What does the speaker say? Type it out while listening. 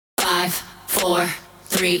4,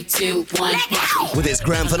 3, 2, 1. With its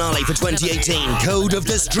grand finale for 2018, Code of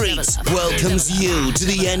the Streets welcomes you to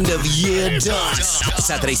the end of year dance.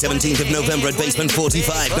 Saturday 17th of November at Basement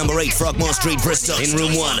 45, number 8 Frogmore Street, Bristol. In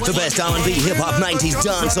room 1, the best R&B, hip-hop, 90s,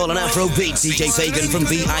 dancehall and Afro beats. DJ Fagan from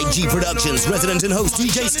VIG Productions, resident and host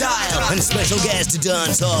DJ Style, and special guest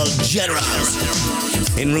dancehall generals.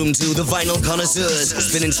 In room 2, the vinyl connoisseurs,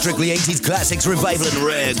 spinning strictly 80s classics, revival and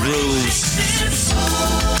rare grooves.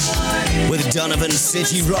 With Donovan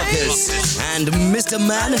City Rockers and Mr.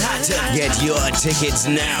 Manhattan. Get your tickets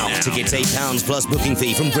now. Tickets £8 plus booking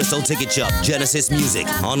fee from Bristol Ticket Shop, Genesis Music,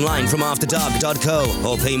 online from afterdark.co,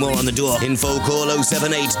 or pay more on the door. Info call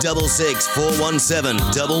 07866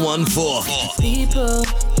 417 114. People,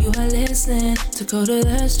 you are listening to Code of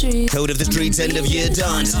the Streets. Code of the Streets end of year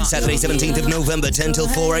dance. Saturday 17th of November, 10 till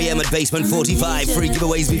 4 a.m. at Basement 45. Free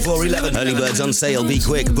giveaways before 11. Early birds on sale. Be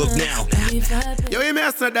quick. Book now. Yo, you may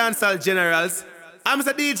ask the dancehall generals. I'm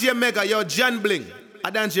Mr. DJ Mega, yo, John Bling. I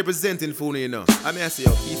dance representing for you know. I may say,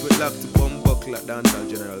 yo, keep it locked to Bum Buckler dancehall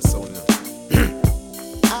general sound now.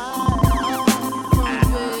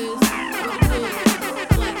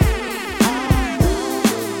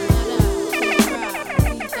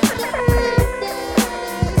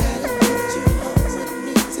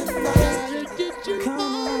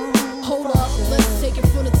 Hold up, let's take it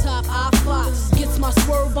from the top. I-Fox gets my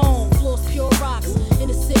swerve on, floors pure rocks. In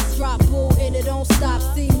a 6 drop bull and it don't stop.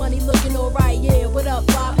 See money looking alright, yeah. What up,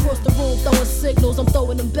 Bob? Across the room throwing signals, I'm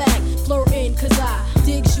throwing them back. Flirting, cause I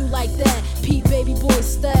digs you like that. Pete baby boy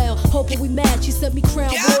style, hoping we match. You sent me crown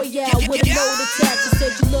royale with a load attached. You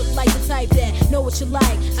said you look like the type that know what you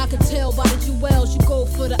like. I could tell by the jewels, you go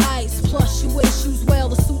for the ice. Plus you wear shoes well,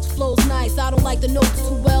 the suit flows nice. I don't like the notes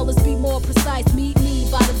too well, let's be more precise. Meet me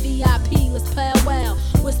by the VIP, let's powwow.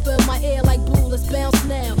 Whisper in my ear like boo, let's bounce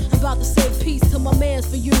now. I'm about to say peace to my mans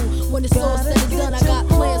for you. When it's all said and done, I got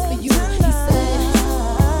plans for you. He said,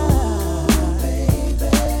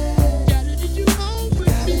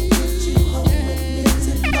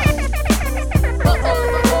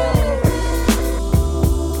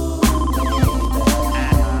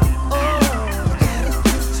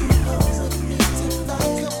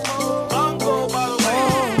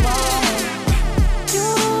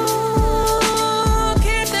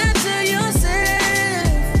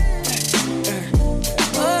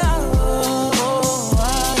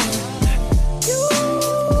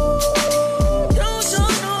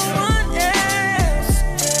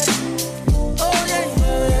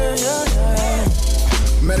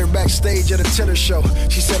 Stage at a Titter show.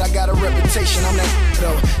 She said I got a reputation, I'm that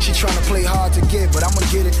though. She tryna play hard to get, but I'ma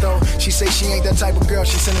get it though. She say she ain't that type of girl,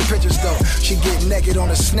 she sending pictures though. She get naked on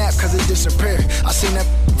a snap cause it disappeared. I seen that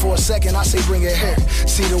for a second, I say bring it here.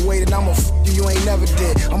 See the way that I'ma you ain't never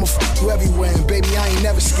did. I'ma you everywhere, and baby I ain't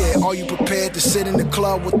never scared. Are you prepared to sit in the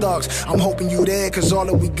club with thugs? I'm hoping you there cause all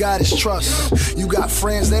that we got is trust. You got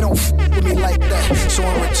friends, they don't with me like that. So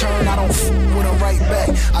in return, I don't with them right back.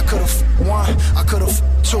 I could've one, I could've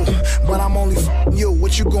two, but I'm only you.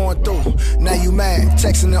 What you going through? Now you mad,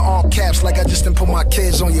 texting in all caps like I just done put my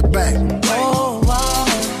kids on your back. Oh, wow.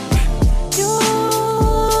 You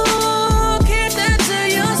keep that to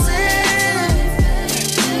yourself.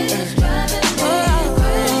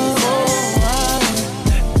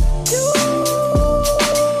 You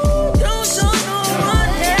don't show no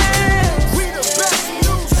one else. We the best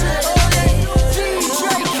music.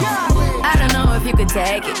 I don't know if you could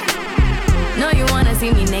take it. No, you wanna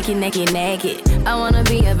see me naked, naked, naked. I wanna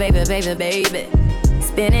be a baby, baby, baby.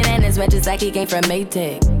 Spinning in his red just like he came from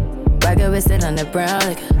Maytag. Rocket with it on the brown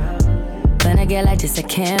liquor. When I get like this, I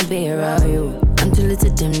can't be around you. I'm too little to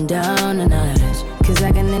dim down the notch. Cause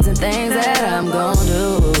I can into things that I'm gon'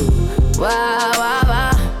 do. Wow, wow,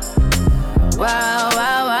 wow. Wow,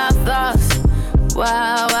 wow, wow, thoughts.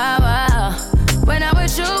 Wow, wow, wow. When I'm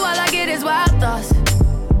with you, all I get is wild thoughts.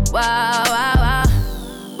 Wow, wow, wow.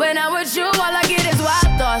 When I'm with you, all I get is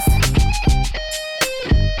wild thoughts.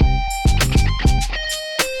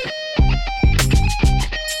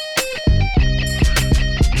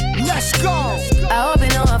 Let's go. I hope you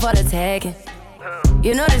know I'm for the tagging.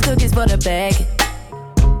 You know this cookie's for the bag.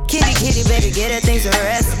 Kitty, kitty, baby, get her things to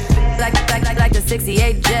rest. Like the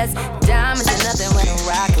 68 Jets. Diamonds are nothing when I'm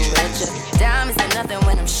rockin' with ya. Diamonds are nothing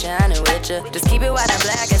when I'm shining with ya. Just keep it white and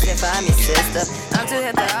black as if I'm your sister. I'm too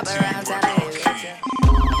hip to hop around town to hit with ya.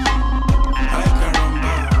 I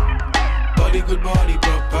caramba, body good, body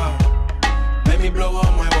proper. Make me blow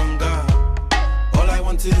up my wanga. All I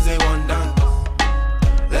want is a one dance.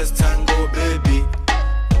 Let's tango, baby.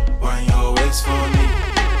 Wine your waist for me.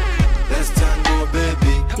 Let's tango,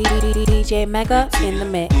 baby. DJ Mega in the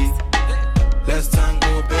mix. Let's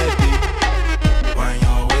tango, baby.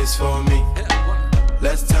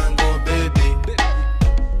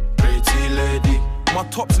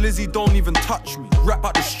 tops, Lizzie, don't even touch me. Rap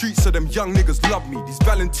out the streets so them young niggas love me. These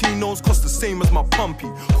Valentinos cost the same as my pumpy.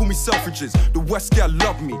 Call me Selfridges, the West girl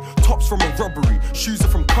love me. Tops from a robbery, shoes are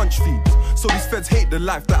from Crunch Feeds. So these feds hate the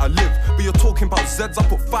life that I live. But you're talking about Zeds, I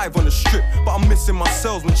put 5 on the strip. But I'm missing my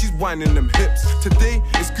cells when she's whining them hips. Today,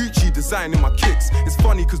 it's Gucci designing my kicks. It's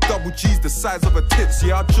funny cause double G's the size of her tits.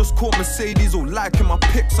 Yeah, I just caught Mercedes all liking my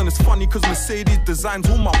pics. And it's funny cause Mercedes designs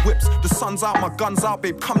all my whips. The sun's out, my gun's out,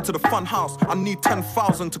 babe, come to the fun house. I need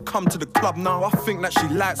 10,000 to come to the club now. I think that she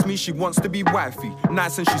likes me, she wants to be wifey.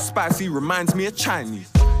 Nice and she's spicy, reminds me of Chinese.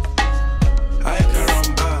 I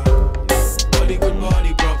caramba, body good,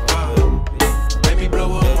 body proper. Let me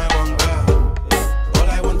blow up my wanga. All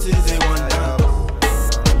I want is a one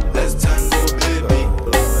dance. Let's tango, baby.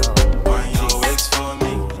 Wine your waist for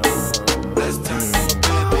me. Let's tango,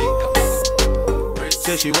 baby.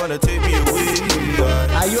 Said she wanna take me away.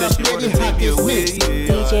 Are you ready to have this mix?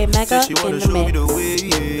 DJ Mega in the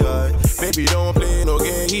mix. Baby, don't play no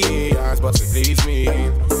games, but to please me.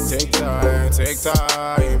 Take time,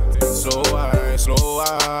 slow wine.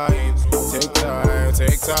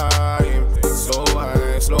 Take time, slow wine.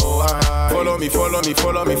 Follow me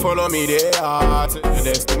there to the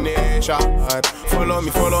destination.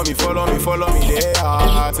 Follow me there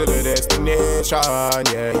to the destination.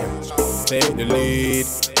 Yeah. Take the lead,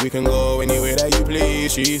 we can go anywhere that you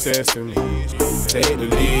please. She says to me, take the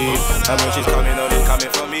lead. And when she's coming on, it's coming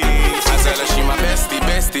for me. I tell her she my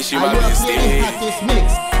bestie, she my bestie.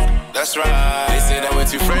 That's right. They say that we're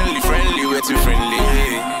too friendly, we're too friendly.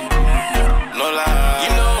 No lie,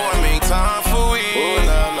 you know I make time for it. Oh,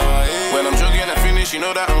 nah, yeah. When I'm jogging and finish, you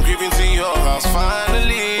know that I'm creeping to your house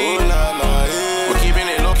finally. Oh, nah, yeah. We're keeping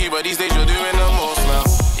it low-key, but these days you're doing the most now.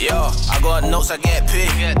 Yo, I got notes, I get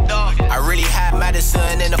picked. I really had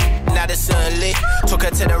Madison in the Madison lit. Took her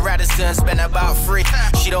to the Radisson, spent about 3.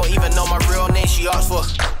 She don't even know my real name, she asked for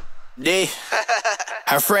D.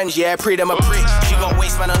 Her friends, yeah, pre them a pre. She gon'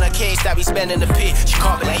 waste man on a case that we spend in the pit. She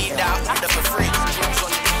can't believe that I put her for free.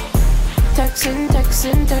 Texting,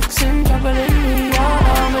 juggling me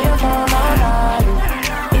all your phone all night.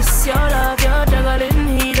 It's your love, you're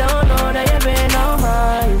juggling. He don't know that you've been on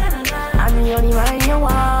mine. I'm the only man you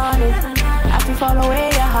wanted. I can follow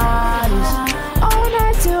where your heart is. All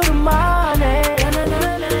night till the morning.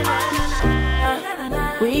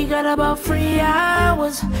 We got about 3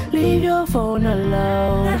 hours. Leave your phone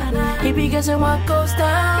alone. He be guessing what goes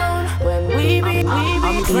down when we be.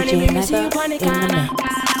 Running me see you on the corner.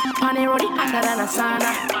 Pane rodi hotter than a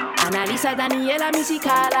sauna. Analisa Daniela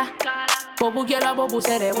Misicala. Bobu girl, bobu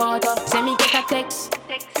say the water. Send me get a text.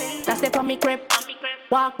 That's the from me crib.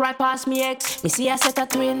 Walk right past me ex. Me see I set a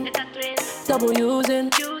twin. Double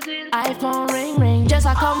using. iPhone ring. Just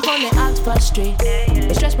I come from the Oxford Street.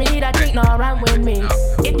 It stress me need a drink, no run with me.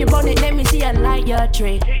 If you want it, let me see a light your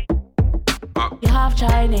tree. You half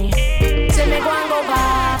Chinese. Say me go and go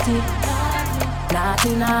party.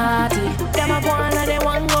 Naughty. Them a go and they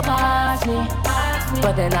want go past me.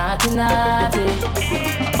 But they naughty.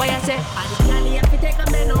 Boy I say, I the have to take a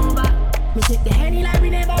bend over. Me sip the Henny like we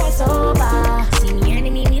never was sober. See me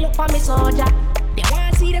enemy, me look for me soldier. They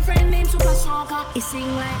wanna see the friend named Super Soccer. It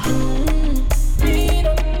sing like we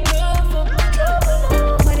don't love for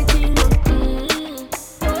trouble. But it sing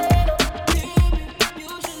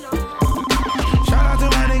Shout out to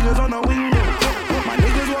my niggas on the window. My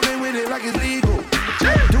niggas walking with it like it's legal.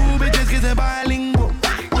 2 bitches kissing bilingual.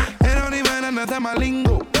 They don't even understand my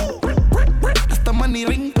lingo. That's the money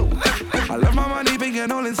lingo. I love my money big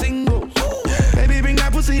and all in singles. Baby, bring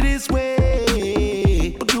that pussy this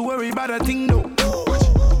way. Don't you worry about a thing though.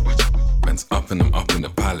 Man's up and I'm up in the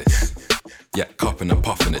palace. Yeah, cupping and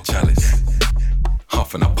puffing the chalice.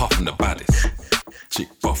 Huffing and puffing the baddest. Chick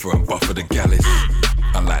buffer and buffer the gallus.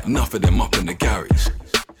 I like enough of them up in the garage.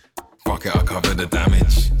 Fuck it, I cover the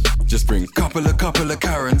damage. Just bring couple of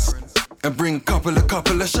Karens. And bring couple of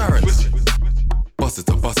Sharons. Bust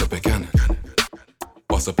up a cannon.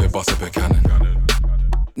 Bust up a cannon.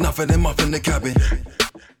 Enough of them up in the cabin.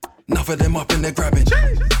 Enough of them up in the grabbing.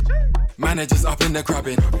 Managers up in the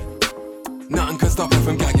crabbing. Nothing can stop her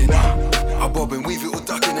from gagging. I bob and weave it all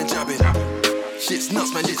ducking and jabbing. Shit's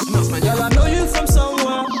nuts, man. Girl, I know you from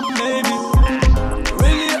somewhere, baby.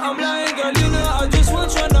 Really, I'm lying, girl, you know I just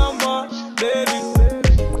want your number, baby.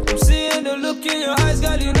 I'm seeing the look in your eyes,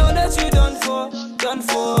 girl, you know that you done for.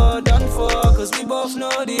 Cause we both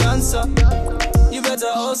know the answer. You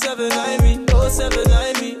better 079 me,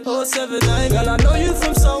 079 me, 079. Girl, I know you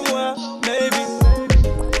from somewhere, maybe.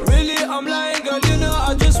 Really, I'm lying, girl, you know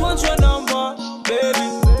I just want your number, baby.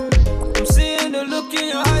 I'm seeing the look in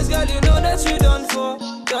your eyes, girl, you know that you done for.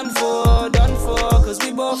 Cause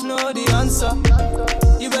we both know the answer.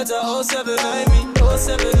 You better 079 me,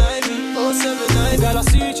 079 me, 079. Girl, I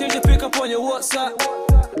see you change your pick up on your WhatsApp.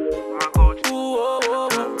 Ooh, oh, oh,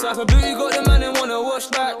 oh. Type of beauty got the man and wanna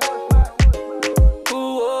watch that. Ooh,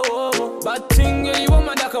 oh, oh, oh. Bad thing, yeah, you want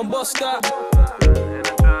man that can bust that.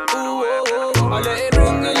 Ooh, oh, oh, oh. I let it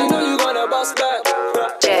ring, yeah, you know you gonna bust that.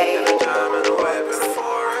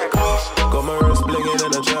 Got my wrist blingin'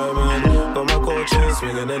 in a German. Got my cold chain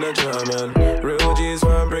swinging in a German. Real G's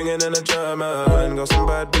where I'm bringing in a German. Got some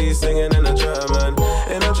bad beats singing in a German.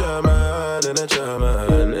 In a German, in a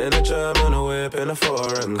German. In a German, a whip in a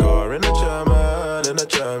foreign car. In a German, in a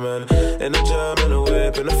German. In a German, a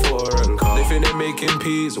whip in a foreign car. They think they making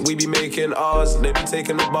peas, we be making ours. They be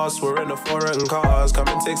taking the bus, we're in the foreign cars. Come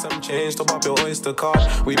and take some change, top up your Oyster card.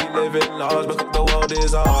 We be living large because the world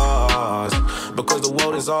is ours. Because the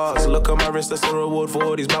world is ours. Look at my wrist, that's a reward for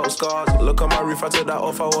all these battle scars. Look at my roof, I took that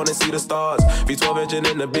off, I wanna see the stars. V12 engine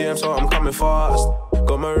in the BM, so I'm coming fast.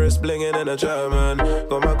 Got my wrist blingin' in a German.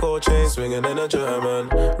 Got my gold chain swinging in a German.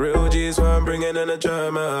 Real G's where I'm bringing in a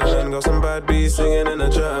German. Got some bad beats singing in a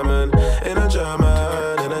German. In a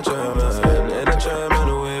German, in a German. In a German,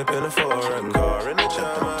 a whip in a foreign car. In a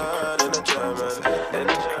German, in a German. In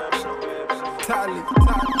a German. Tally.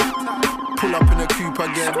 Pull up in a coupe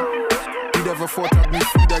again. You never thought I'd be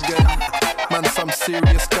food again. Man, some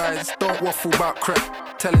serious guys. Don't waffle about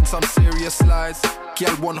crap. Telling some serious lies.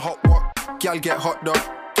 Girl want hot what? Girl get hot dog.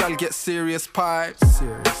 Girl get serious pie.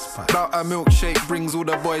 About a milkshake brings all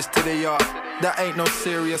the boys to the yard. That ain't no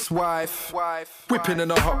serious wife. Whipping in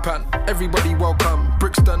a hot pan. Everybody welcome.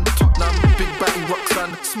 Brixton, Tottenham, big batty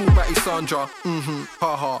Roxanne, small batty Sandra.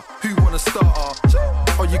 Haha. Who wanna start her?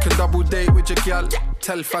 Or you can double date with your gal.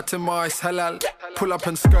 Tell Fatima it's halal. Pull up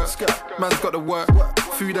and skirt. Man's got to work.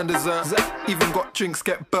 Food and dessert. Even got drinks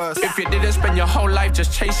get burst. If you didn't spend your whole life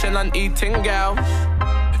just chasing and eating, girl,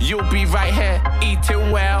 you'll be right here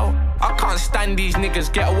eating well. I can't stand these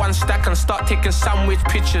niggas. Get one stack and start taking sandwich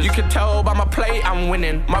pictures. You can tell by my plate I'm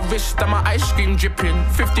winning. My wrist and my ice cream dripping.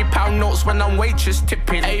 £50 notes when I'm waitress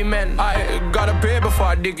tipping. Amen. I got a beer before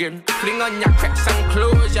I dig in. Fling on your crepes and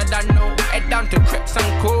clothes, you don't know. Head down to crepes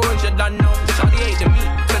and clothes, you don't know. Shawty ate the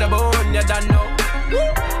meat to the bone, you don't know.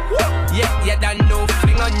 Yeah, you don't know.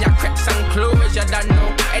 Fling on your crepes and clothes, you don't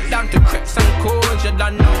know. Head down to crepes and clothes, you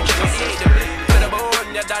don't know. Shawty ate the meat to the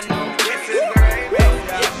bone, you don't know.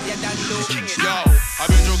 Yo, I've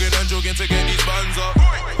been jogging to get these bands up.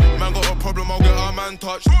 Man got a problem, I'll get our man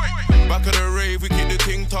touched. Back of the rave, we keep the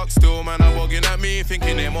ting tucked. Still, man, I'm bugging at me,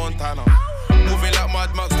 thinking they're Montana. Moving like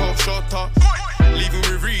Mad Max, top shutter. Leaving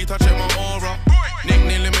with Reed, I check my aura.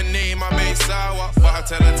 Nickname lemonade, my base sour. But I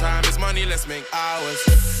tell her time is money, let's make hours.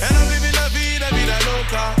 And I'm living la vida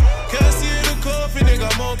loca. Can't see the coffee, nigga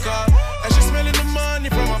mocha. And she smelling the money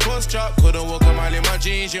from my first drop. Couldn't walk a mile in my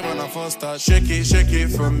jeans, yeah, when I first start. Shake it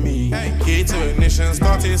from me. Key to ignition,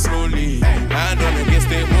 started slowly. Hand on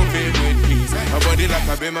against it, move it with peace. My body like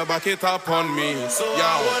a beamer, back it up on me. So yo,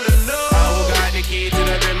 I wanna know how who got the key to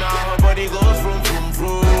the beamer, how her body goes from.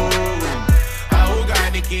 How who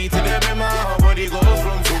got the key to the beamer, how her body goes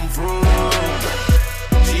from.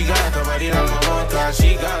 She got the body like a motor,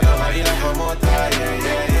 she got the body like a motor,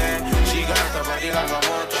 yeah. She got the body like a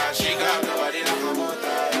motor, she got the body like a motor.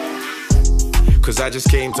 Cause I just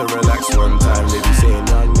came to relax one time. They be saying,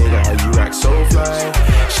 young nigga, how you act so fly.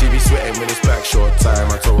 She be sweating when it's back short time.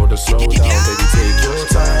 I told her, slow down, baby, take your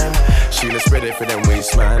time. She done spread it for them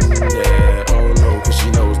waist, man, yeah. Oh no, cause she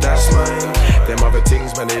knows that's mine. Them other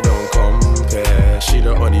things, man, they don't compare. She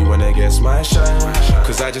the only one that gets my shine.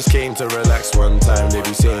 Cause I just came to relax one time. They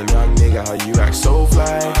be saying, young nigga, how you act so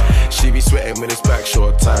fly. She be sweating when it's back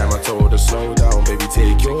short time. I told her, slow down, baby,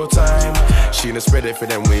 take your time. She done spread it for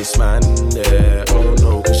them waist, man, yeah. Oh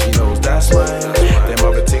no, cause she knows that's mine. Them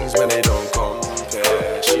other things, man, they don't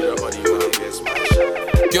compare. She the only one that gets my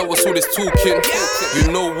shine. Girl, what's all this talking?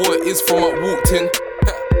 You know what it is from I walked in.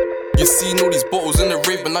 You seen all these bottles in the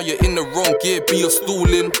rave, but now you're in the wrong gear, be a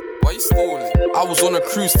stalling. Why you stalling? I was on a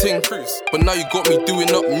cruise ting, but now you got me doing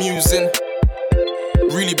up musing.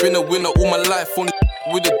 Really been a winner all my life, only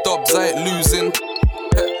with the dubs, I ain't losing.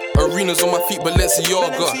 Arenas on my feet,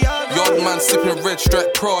 Balenciaga. Yard man sipping red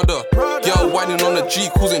stripe Prada. Girl whining on the G,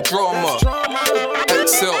 causing drama.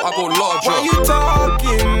 XL, I go larger. Why you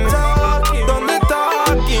talking? Done the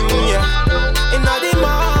talking, yeah. In the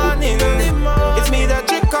morning, it's me that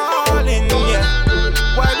you calling, yeah.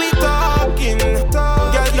 Why we talking?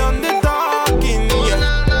 Girl, done the talking,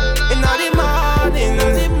 yeah. In the morning,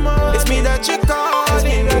 it's me that you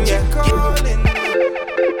calling, yeah.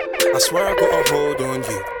 I swear I got a hold on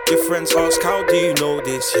you. Your friends ask, how do you know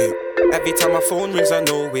this, you? Every time my phone rings, I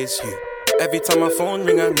know it's you. Every time my phone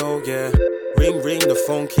ring, I know, yeah. Ring, ring, the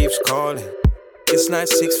phone keeps calling. It's like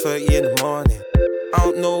 6:30 in the morning. I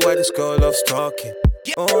don't know why this girl loves talking.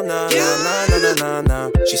 Oh, nah, nah, nah, nah, nah, nah,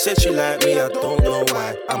 nah. She said she like me, I don't know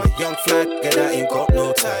why. I'm a young flag, and I ain't got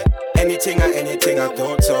no time. Anything, I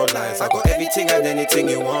don't tell lies. I got everything and anything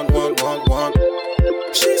you want.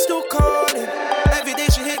 She's still calling. Every day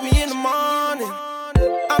she hit me in the morning.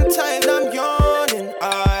 I'm tired, I'm yawning.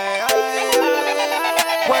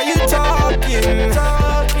 Why you talking?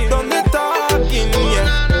 Don't be talking,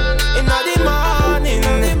 yeah. In the morning,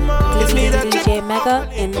 it's me that DJ Mega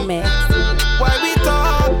in the mix. Why we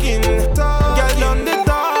talking? Girl, on the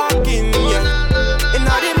talking, yeah. In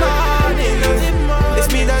the morning, it's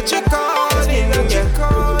me that you're calling, yeah.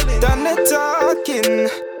 Done the talking,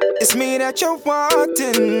 it's me that you're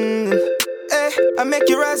wanting. Hey, I make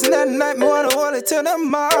you rise in the night, me wanna hold it till the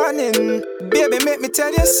morning. Baby, make me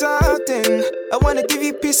tell you something. I wanna give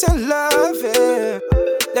you peace and love, yeah.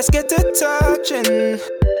 Let's get to touching,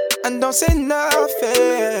 and don't say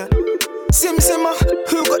nothing. Simma,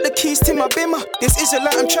 who got the keys to my bimmer? This is a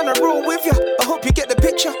lot, I'm tryna roll with ya. I hope you get the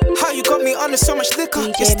picture. How you got me under so much liquor?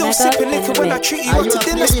 DJ You're still sipping liquor when I treat you out to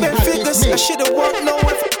dinner. Spend figures, I should've walked no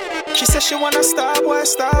way. She said she want a star boy.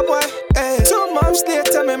 Hey. 2 months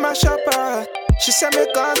later, me mash up her. She said me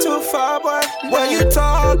gone too far, boy. Why you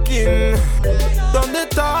talking? Don't be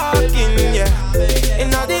talking, yeah. In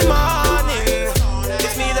the morning,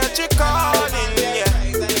 it's me that you're calling, yeah.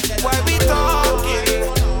 Why we talking?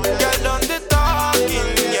 Girl, don't be talking,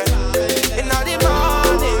 yeah. In the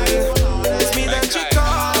morning, it's me that you're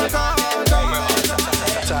calling.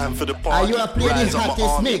 Time for the party. Are you a play the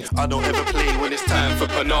hottest mix? I don't ever play when it's time for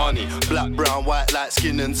Panani. Black, brown, white, light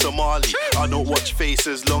skin and Somali. I don't watch face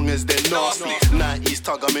as long as they're nasty. 90s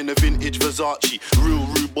tug, I'm in a vintage Versace. Real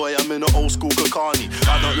rude boy, I'm in an old school Kakani.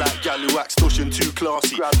 I don't like gal who acts tush and too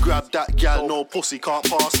classy. Grab that gal, no pussy can't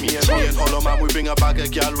pass me. Me and Hollow Man, we bring a bag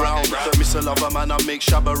of gal round. Miss a lover man, I make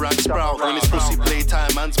Shabba Rank sprout. When it's pussy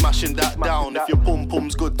playtime, man smashing that down. If your pum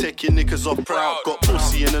pum's good, take your knickers off proud. Got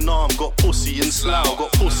pussy in an arm, got pussy in slough.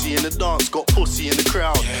 Got pussy in the dance, got pussy in the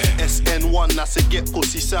crowd. SN1, that's a get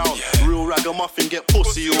pussy sound. Real ragamuffin, get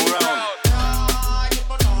pussy all round.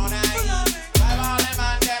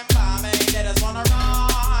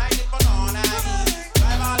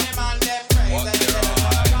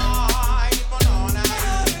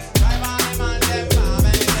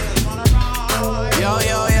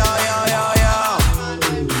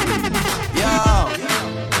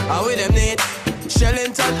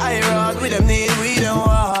 Shellington high road, with them need, we don't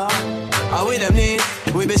walk. With them need,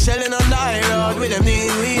 we be shelling on the high road, with them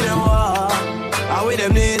need, we don't walk. With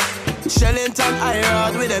them need, Shellington high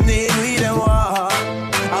road, with them need, we don't walk.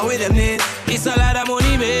 With them need, it's a lot of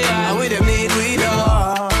money, man. With them need, we don't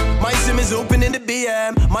walk. My sim is open in the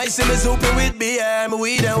BM, my sim is open with BM,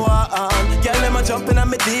 we don't walk. Girl, let me jumping on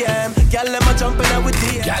my DM, girl, let me jumping on with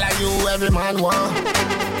DM. Girl, are you every man want?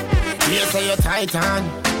 Here say you're titan.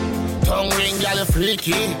 Tongue ring, girl, you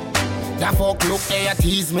freaky. That fuck look there, you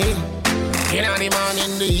tease me. In the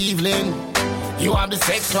morning, in the evening, you have the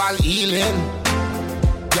sexual healing.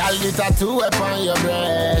 Girl, the tattoo upon your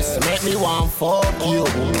breast make me want fuck you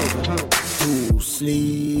to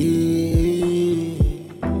sleep.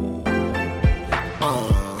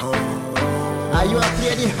 Are you a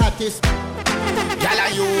play the hottest? Girl,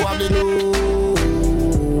 are you have the look?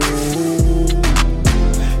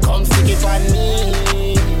 Come stick it on me.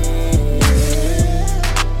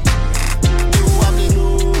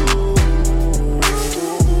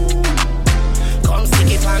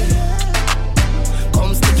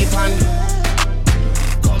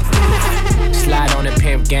 Slide on the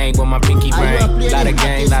pimp gang with my pinky ring. Lot of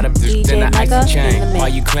gang, lot of then the icy chain. While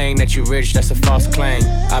you claim that you rich, that's a false claim.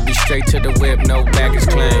 I be straight to the whip, no baggage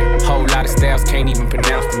claim. Whole lot of styles, can't even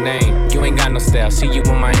pronounce the name. You ain't got no style, see you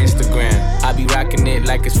on my Instagram. I be rocking it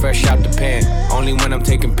like it's fresh out the pan. Only when I'm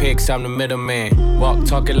taking pics, I'm the middleman. Walk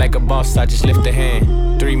talking like a boss, I just lift a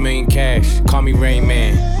hand. 3 million cash, call me Rain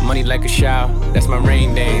Man. Money like a shower, that's my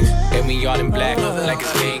rain dance. And we all in black, like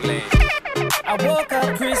it's gangland. I woke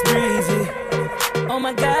up Chris Breezy. Oh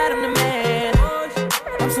my God, I'm the man.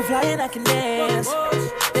 I'm so fly and I can dance.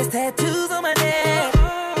 There's tattoos on my neck.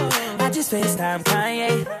 I just FaceTime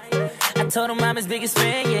Kanye. I told him I'm his biggest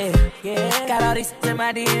fan, yeah. Got all these in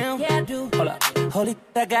my DM. Yeah, I do. Hold up, holy,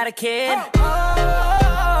 I got a kid.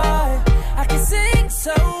 Oh, I can sing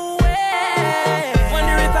so well.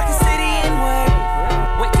 Wonder if I can say the N-word.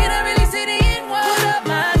 Wait, can I really say the N-word? What up,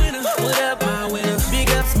 my winner? What up, my winner? Big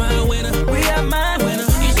ups, my winner. We are my winner.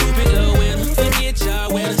 You stupid little winner. Forget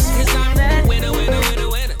y'all winners. Cause I'm that winner, winner, winner,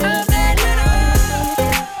 winner. I'm that winner.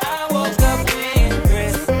 I woke up in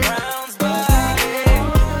Chris Brown's body.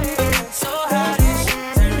 So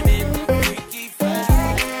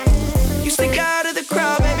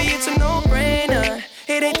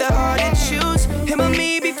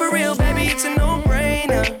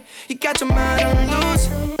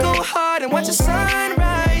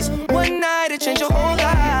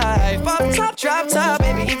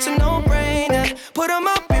It's a no-brainer. Put them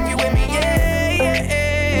up if you with me, yeah, yeah,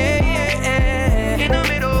 yeah, yeah. In the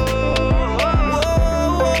middle.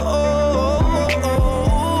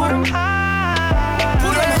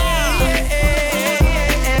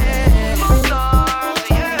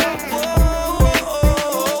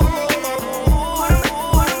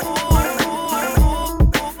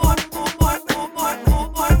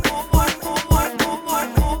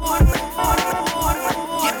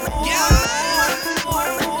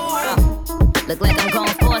 Look like I'm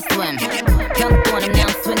going for a swim. Dunked on him, now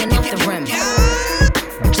I'm swinging off the rim.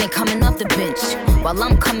 Jay coming off the bench, while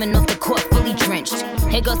I'm coming off the court fully drenched.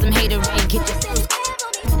 Here goes some hater rain, get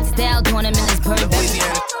your style doing him in this bird.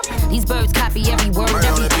 These birds copy every word,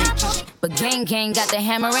 everything. But gang got the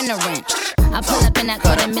hammer and the wrench. I pull up in that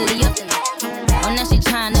 $250,000. Oh, now she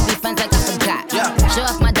trying to be friends like I forgot. Show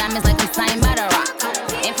off my diamonds like I'm signed by the rock.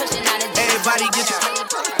 Ain't pushing out a everybody get your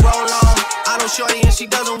roll on. I know shorty and she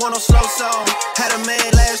doesn't want no slow song. Had a man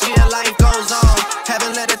last year, life goes on.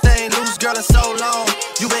 Haven't let the thing loose, girl, in so long.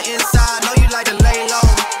 You been inside, know you like to lay low.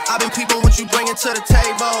 I've been peeping what you bringing to the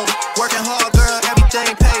table. Working hard, girl,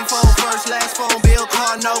 everything paid for. First, last phone bill,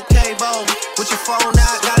 car, no cable. With your phone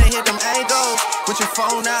out, gotta hit them angles. With your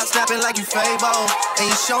phone out, snapping like you Fable.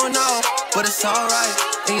 And you showing off, but it's alright.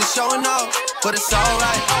 And you showing off, but it's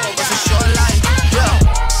alright. It's a short life,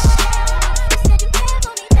 yeah.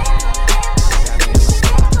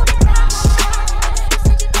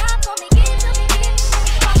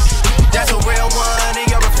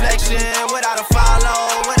 Without a follow,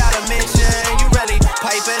 without a mention, you really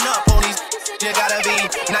piping up on these. You gotta be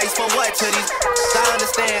nice for what to these. I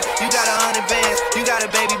understand, you got 100 bands, you got a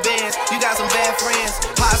baby bands, you got some bad friends.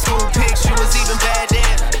 High school pics, you was even bad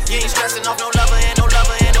then. You ain't stressing off no lover and no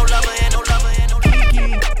lover and no lover and no lover and no lover.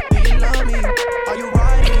 Kiki, do you love me? Are you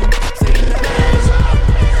riding? Say you never.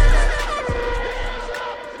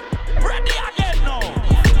 Ready again, no.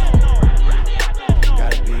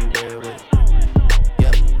 Gotta be real with it.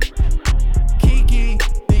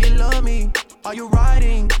 Are you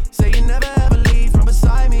riding? Say you never ever leave from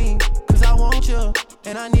beside me. Cause I want you,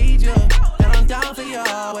 and I need you. And I'm down for you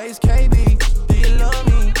always, KB. Do you love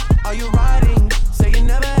me? Are you riding? Say you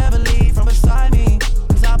never ever leave from beside me.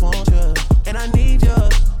 Cause I want you, and I need you.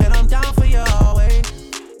 And I'm down for you always.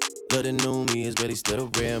 Look, the new me is really still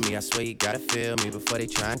the real me. I swear you gotta feel me before they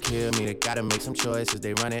try and kill me. They gotta make some choices,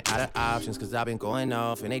 they running out of options. Cause I've been going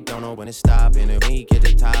off and they don't know when it's stopping. And when you get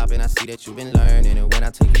to the top and I see that you've been learning. And when I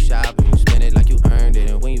take you shopping, you spend it like you earned it.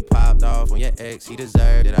 And when you popped off on your ex, he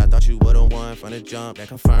deserved it. I thought you would've won from the jump, that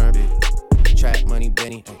confirmed it. Trap money,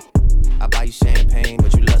 Benny, ay. I buy you champagne,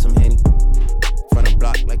 but you love some Henny. Front of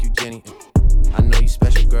block like you Jenny, ay. I know you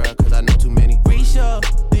special, girl, cause I know too many. Risha,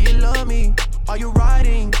 do you love me? Are you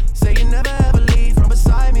riding? Say you never ever leave from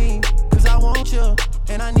beside me. Cause I want you,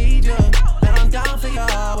 and I need you. And I'm down for you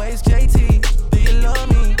always, JT. Do you love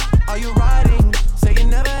me? Are you riding? Say you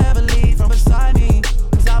never ever leave from beside me.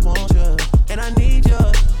 Cause I want you, and I need you.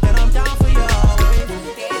 And I'm down for you always.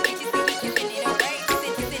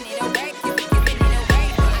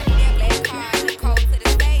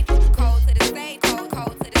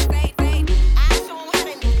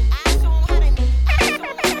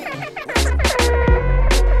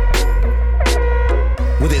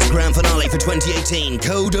 Grand finale for 2018,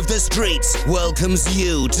 Code of the Streets welcomes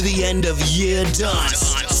you to the end of year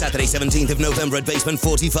dance. Saturday 17th of November at Basement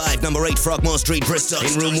 45, number 8 Frogmore Street, Bristol.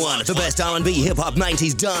 In room 1, the best R&B, hip-hop,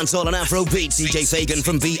 90s, dancehall and Afro beats. DJ Fagan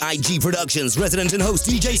from VIG Productions, resident and host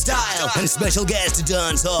DJ Style, and special guest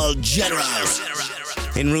Dancehall Generals.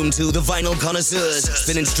 In room 2, the vinyl connoisseurs,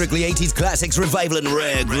 spinning strictly 80s classics, revival and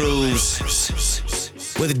rare grooves.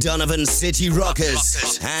 With Donovan City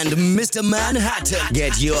Rockers and Mr. Manhattan.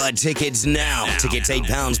 Get your tickets now. Tickets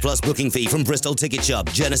 £8 plus booking fee from Bristol Ticket Shop,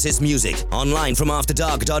 Genesis Music. Online from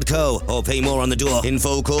afterdark.co or pay more on the door.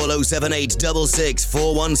 Info call 078 66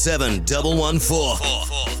 417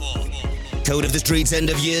 114. Code of the Streets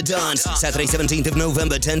end of year dance. Saturday 17th of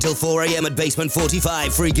November, 10 till 4 a.m. at Basement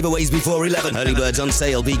 45. Free giveaways before 11. Early birds on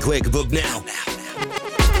sale. Be quick. Book now.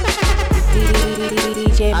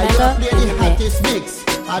 DJ Mega play the hottest mix,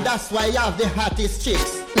 and that's why you have the hottest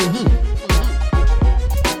chicks.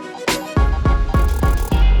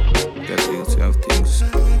 Get to yourself things.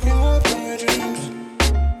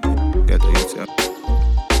 Get to yourself.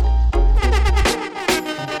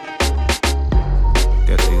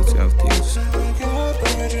 Get to yourself things.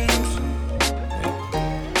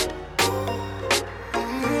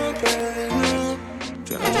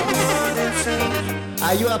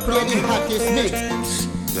 Are you playing the hottest mix?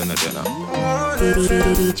 Jenna.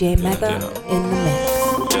 DJ Mega in the mix.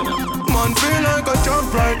 Man feel like a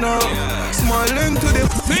champ right now. Smiling to the.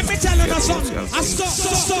 Let me tell you something. I stop.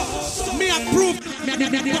 Me approve. Me the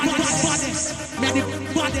baddest. Me the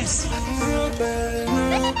baddest.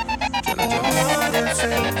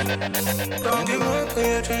 Don't give up on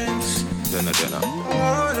your dreams. Jenna.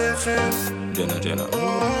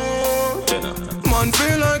 Man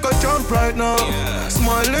feel like a champ right now.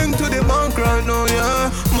 Smiling to the bank right now,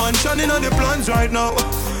 yeah. Man shining on the plans right now.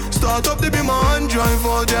 Start up to be my hand drive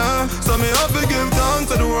out, yeah. So me have to give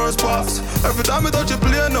thanks to the worst parts. Every time I touch a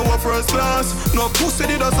plane, no first class. No pussy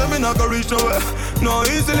did I say me not gonna reach nowhere. No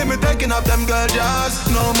easily me taking up them girl jazz.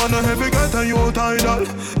 No man a heavy get and you tidal.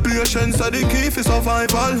 Patience are the key for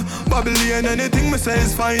survival. Babylon anything me say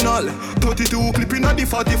is final. 32 clipping at the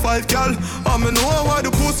 45 gal. I me know why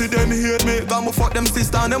the pussy them hate me. Got me fuck them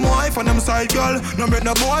sister and them wife and them side girl. No make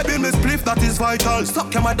no boy be me spliff, that is vital.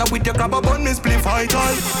 Suck your mother with your grab a bun, me spliff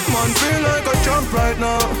vital. Man feel like a champ right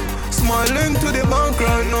now. Smiling to the bank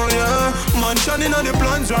right now, yeah. Man shining on the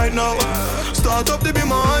plans right now. Start up to be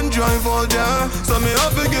my hand drive out, yeah. So me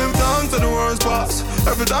have to give thanks to the worst parts.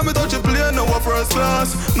 Every time I touch a plane, no first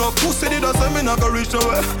class. No pussy did I say me not gonna reach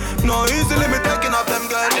nowhere. No easily me taking up them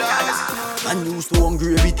guys, yeah. Man used to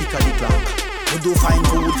hungry every tick of the clock. We do find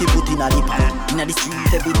food to put in a the pan. Inna the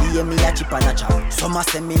street every day me a chip and a chop. Some a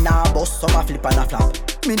say me nah bust, some a flip and a flap.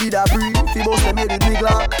 Me did a breathe, fi bust them head with me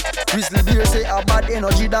glock. Grizzly bear say a bad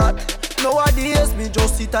energy that. Nowadays me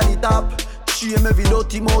just sit at the top. Shame every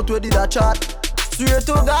dirty mouth where did a chat. Swear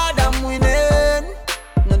to God I'm winning.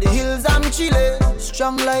 Now the hills I'm chillin'.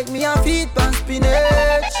 Strong like me and feet pan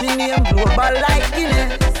spinach. Me name global like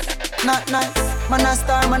Guinness. Not nice, man a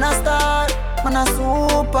star, man a star, man a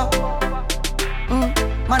super.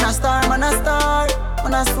 Man a star, man a star,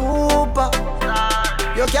 man a super.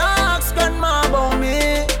 You can't ask grandma about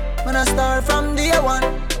me. Man a star from day one.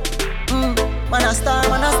 Man a star,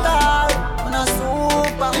 man a star, man a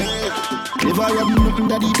super. Never have nothing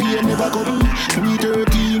that the pain never come. Me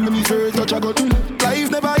 13 when me first touch a gun. Life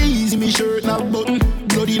never easy, me shirt not button.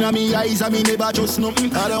 Blood inna me eyes and me never trust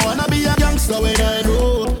nothing. I don't wanna be a gangster when I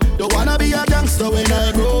grow up. Don't wanna be a gangster when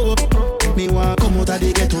I grow up. Me want come out of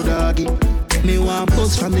the ghetto doggy. Me want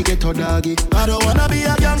bust from the ghetto doggy. I don't wanna be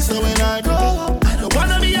a gangster when I grow up. I don't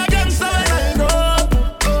wanna be a gangster when I grow up.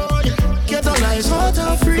 Oh yeah, ghetto life so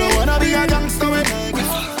tough free. Don't wanna be a gangster when I grow up.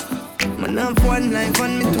 Man have one life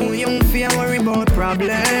and me too young for worry about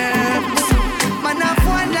problems. Man have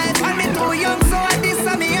one life and me too young, so I diss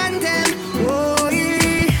on me and them. Oh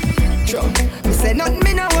yeah, sure. Me say nothing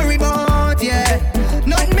me no worry about, yeah.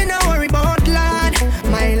 Nothing me no worry about, lad.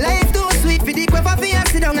 My life too sweet for the quiver for you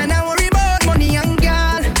sit down and I worry about money and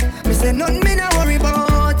girl. Me say nothing me no worry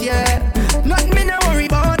about, yeah. Nothing me no worry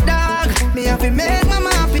about, dog. Me have to make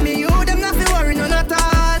mama happy, me you them not fi worry none at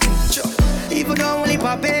all. Sure. Even though only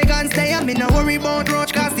for pagans there, me no worry about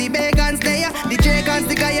roach cause the bagans there. The Jacans,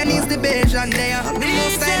 the guy needs the beige and there. Me no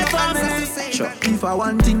style of answers to say. Sure. If I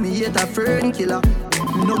want thing, me hate a fern killer.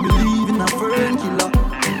 Me no believe in a fern killer.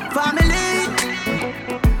 Family,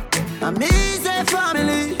 and me say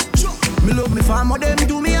family. Me love me farmer, them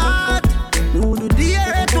do me heart. Me would do the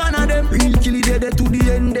hate one of them. Real kill it dead to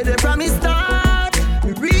the end, dead from me start.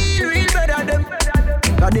 Me real better them.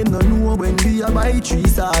 Cause them no know when we a buy 3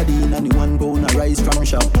 sardine and the 1 pound a rice from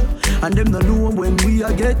shop. And them no know when we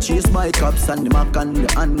a get chased by cops and the mac and the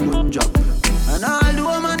handgun job. And all the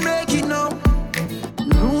woman make it now. Me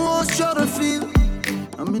know how struggle feel.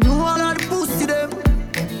 And me know all of the pussy them.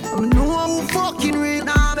 And me know who fucking real.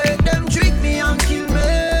 Now make them trick me and kill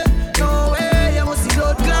me. No way, you must see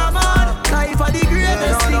blood glamour. Life are the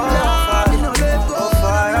greatest thing now. Me no let go. How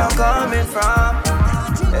far I'm coming from.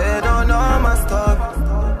 They don't know my story.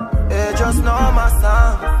 They just know my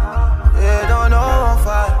song. They don't know how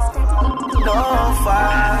far. No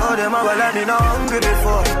fire. Oh, them a go let me know hungry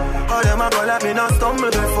before. Oh, them a go let me know stumble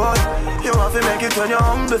before. You want to make it when you're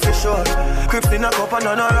humble for sure. Crips in a cup and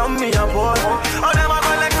none around me a pour. Oh, them a go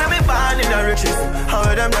like me born in the riches. How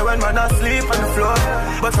them there when man asleep on the floor.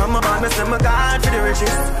 But from my band me say my God for the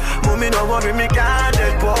riches. Mommy no worry me can't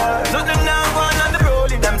dead poor. Nothing now going on the road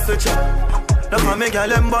in them switch up. No for me girl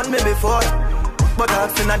them born me before. But I've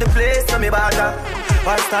seen at the place so me bother.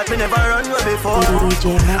 Why start me never run away before.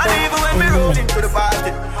 And even when me roll into the party,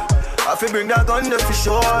 I feel bring that gun there for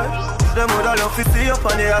sure. Them woulda love to see up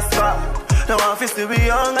on the asphalt. Now I feel still be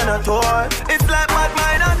young and a toy. It's like bad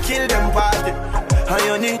mind and kill them party. And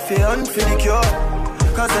you need to hunt for the cure.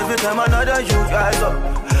 Cause every time another you rise up,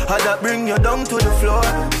 I that bring you down to the floor.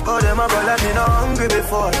 Oh, them a go let me know hungry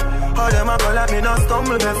before. Oh, them a go let me know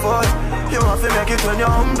stumble before. You want to make it when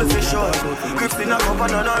you're humble for sure. Crips in a cup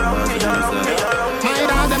and none around me, around me, around me. My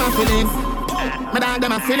dog them a feelings. My dog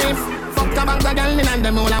them a feelings. Fuck a bank of girl and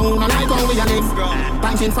them all a woman like how we a live.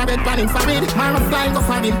 Punching for bed, planning for bed. Man of flying go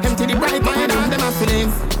for it. Empty the bright my dog them a feeling.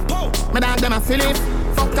 My dog them a feeling.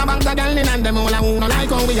 Fuck a bank of girl and them all a woman like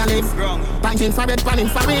how we a live. Punching for bed, planning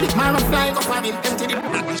for bed. Man of flying go for it. Empty the.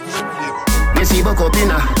 We see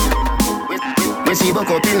Bokopina. We see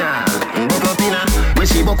Bokopina. We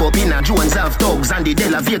see Bokopina. Jones have thugs and the De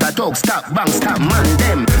La Vega thugs. Stop bang, stop man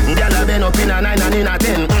them. Gyal a been up in a 9 and in a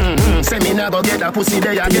 10. Say me never get a pussy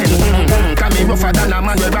day again. Can me rougher than a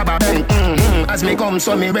man with rubber band. As me come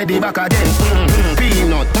so me ready back again.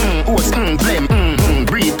 Peanut, oats, blem.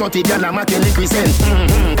 Breathe 30 gyal a make liquid scent.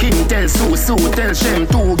 Kim tell Sue tell Shem.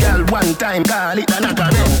 2 gyal 1 time call it a knock a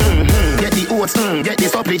Get the oats, get the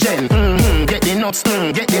supplement. Get the nuts,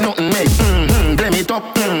 get the nothing made. Blame it up,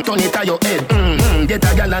 turn it to your head. Get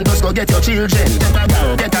a gal and just go get your children.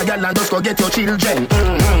 Get a gal and just go get your children.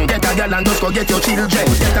 Get a gal and just go get your children.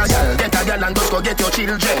 Get a gal and just go get your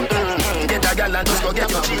children. Get a gal and just go get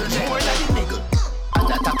your children. More like a nigga, and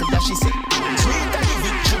that tackle that she said. Sweet and the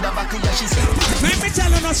should have back that she said. Let me tell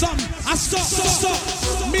you something. I stop.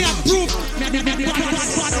 Me approve. Me the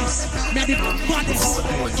baddest.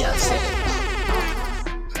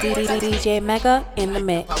 DJ Mega in the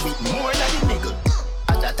mix. More like a nigga,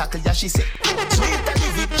 and that tackle that she said. Sweet and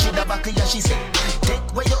the should have back that she said.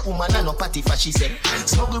 Where your woman and no party for she say.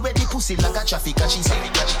 Smuggle ready pussy like a trafficker she say.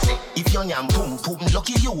 If your nyam pum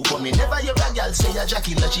lucky you. But me never hear a girl say a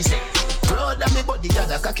Jackie la she say. Proud of me body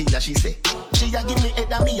got a cocky la she say. She a give me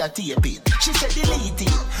head and me a tape it. She say delete it.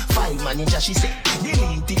 File manager she say.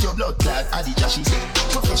 Delete it your blood clot adija she say.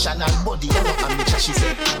 Professional body you know amateur she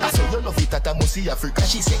say. I saw you love it at a Musi Africa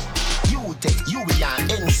she say. You take you be an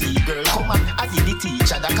NC girl come on. I did the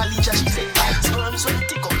teacher the college she say. Sperms when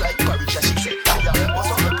tick up like porridge she say.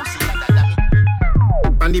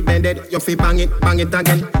 On the bended, you fi bang it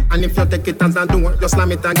again. And if you take it as a door, you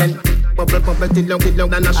slam it again. Bubble till you get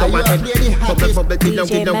down and a shower head. Bubble till you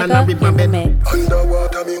get down and a rip my bed.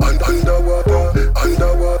 Underwater me, underwater me,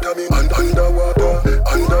 underwater me, underwater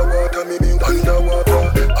me.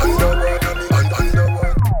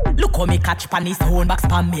 Look how me catch pan his own box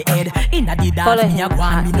pan me head. Inna the dance me a go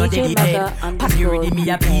and me no dig it dead. Pan me ready me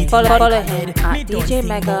a beat. Follow him at DJ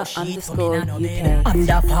Mega _UK.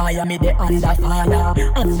 Under fire me the under fire.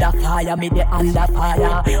 Under fire me the under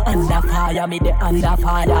fire. Under fire me the under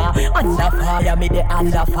fire. Under fire me the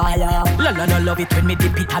under fire. La love it when me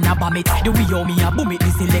dip it and a bomb it. The way how me a boom it,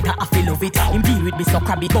 this selector I feel love it. In be with me so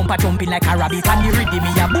crabby, bumper jumping like a rabbit. And me ready me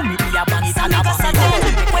a boom it, me a bang it and a bang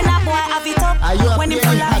it. When a boy have it up, when he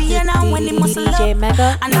full of and when the muscle up, and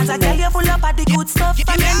as I tell you full up of the good stuff,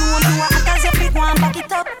 and then you want to act as if you want back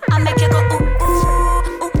it up, and make you go ooh ooh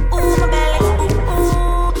ooh ooh my belly, ooh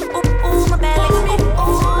ooh ooh ooh my belly,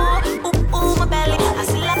 ooh ooh ooh my belly. I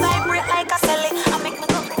still a vibrate like a celly, I make me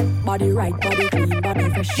go. Body right, body clean, body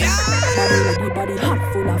fresh, body ready, body hot,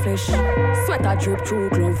 full of flesh. Sweater drip through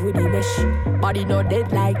glove with the mesh. Body no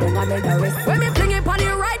dead like don't I make the rest. When me fling it on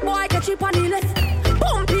the right, boy catch it on the left.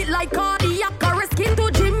 Pump it like cardiac arrest, skin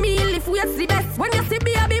to Jimmy. If we see best, when you see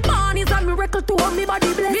baby born is a miracle to hold me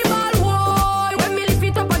body bless. Me ball boy, when me lift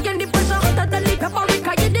it up again the pressure hotter than the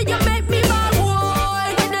paprika. You did you make me ball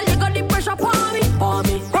boy, and then you got the pressure for me, for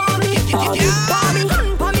me, for me, for me, for me.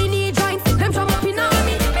 Hand for me knee joints, them from up in on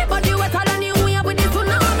me. Me body wetter than the wave with the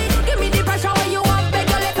tsunami. Give me the pressure when you want, beg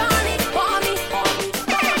you let on it, for me,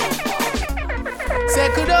 for me.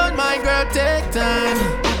 Settle down, my girl, take time.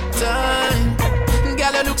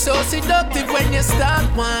 Girl, you look so seductive when you start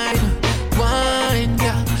wine,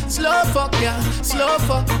 girl. Slow fuck, girl, slow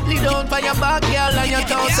fuck. Lay down by your back, girl, and your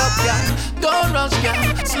toes up, girl. Don't rush,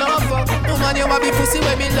 girl, slow fuck. Woman, you have the pussy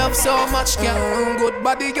when me love so much, girl. Good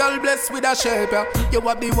body, girl, blessed with a shape, yeah. You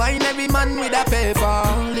have the wine, every man with a paper.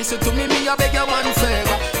 Listen to me, I beg you one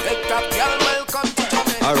favor. Take that, girl, welcome to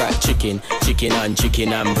Jamaica. Alright, chicken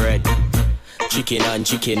and bread. Chicken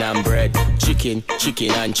and bread. Chicken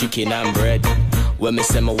and bread. When me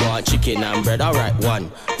say me want chicken and bread, alright,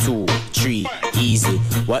 1, 2, 3, easy.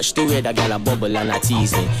 Watch the way that girl a bubble and a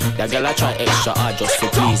tease me. That girl a try extra hard just to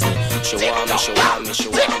please me. She want me.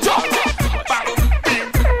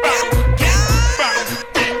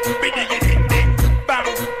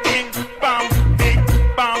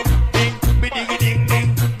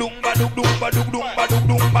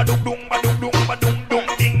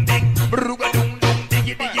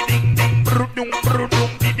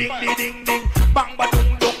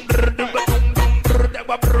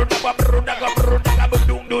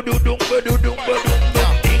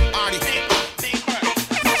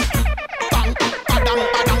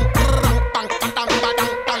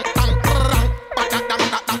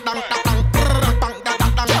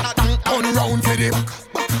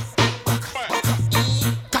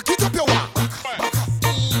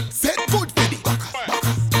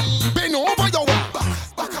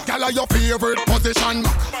 Girl, are your favorite position.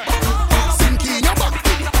 Sink in your back.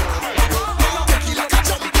 Take it like a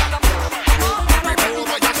jump. Rip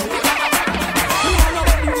over your shoulder.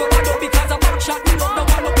 Because a back shot, me love. No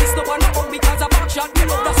one no piss, no one no hug. Because a back shot, me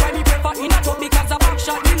love. That's why me prefer in a tub. Because a back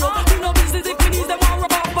shot, me love. You know business if me needs them one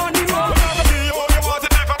rub up on the road.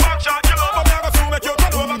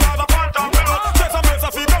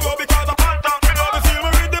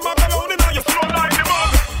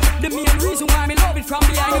 From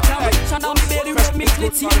behind you can reach and down the belly rub me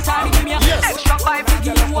clit. See the time give me a extra 5 to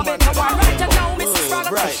give you a better one. Right now, Mrs. Frog,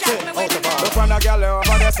 I'm shot me with the look on a girl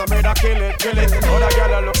over there, so me da kill it, kill it. Other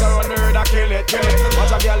girl look around me, da kill it, kill it.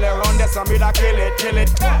 Watch a girl around there, so me da kill it, kill it.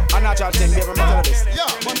 And I try to give him a this.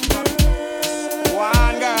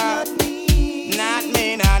 One girl, not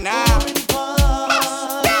me, nah.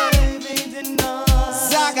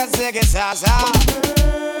 Zaga ziggy zaza.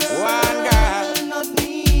 One girl, not me.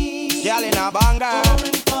 Girl in a banger.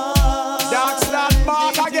 Dark start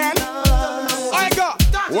back again. I go.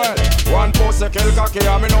 Well, one pussy kill cocky,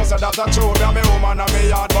 and me know say that a true. Me a me woman and me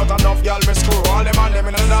yard, but enough girl me screw. All the man them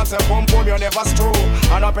in the dance say pum pum, you never screw.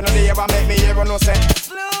 And up in the ever make me even know say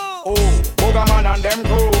oh, Booga man and them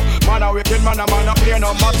crew. Man a wicked man a play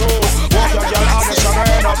number 2. Walk your girl on the sugar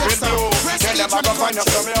end up with you. Then them a go find up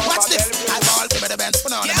to me over. Watch this, I ball to me the Benz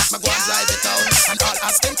put on and make me go and drive it out. And all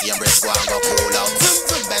Aston Cambridge go and go cool out.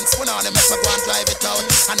 Zoom Benz put on and make me go and drive it out.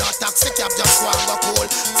 And all taxi cab just go and go cool.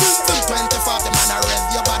 Zoom 2040 man a rev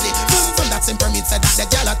your body. Zoom that simple means that the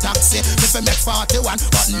girl a taxi. Me fi make 41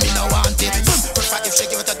 but me no want it. Zoom prefer if she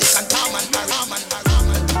give it a dick and calm and haram and haram.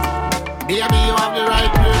 Baby, you have the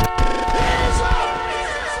right grip.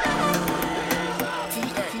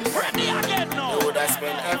 Ready again now. You would have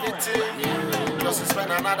spent everything. Just to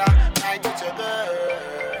spend another night with your girl.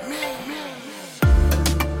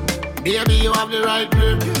 Baby, you have the right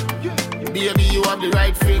grip. Baby, you have the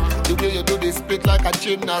right fit. The way you do this split like a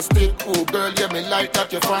gymnastic. Oh, girl, yeah, me like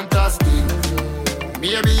that, you're fantastic.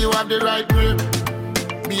 Baby, you have the right grip.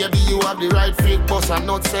 Baby, you have the right fit. Boss, I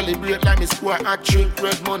not celebrate like me score a trick.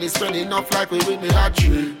 Red money spend enough like we win the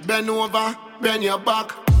lottery. Bend over, bend your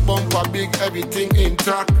back. Bumper big, everything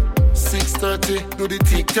intact. 6:30, do the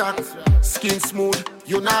tic-tac. Skin smooth,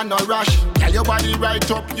 you nah no rush. Tell your body right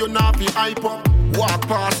up, you nah be hype up. Walk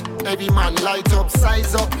past, every man light up.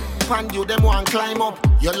 Size up, pan you, them one climb up.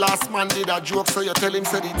 Your last man did a joke, so you tell him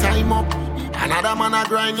say the time up. Another man a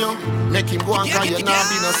grind you, make him go and call you nah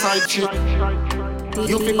be no side chick.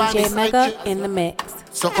 DJ Mega in the mix.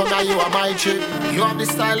 So come here, you are my chick. You have the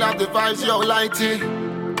style of the vibes, you like it.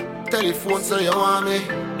 Telephone say you want me.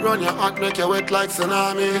 Run your heart, make you wet like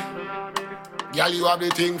tsunami. Girl, you have the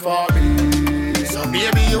thing for me. So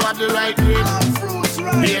baby, you have the right grip.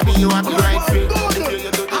 Baby, you have the right fit. You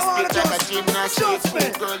do this split like a gymnast.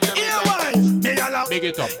 Girl, you big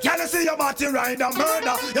it up. Can you see your body ride and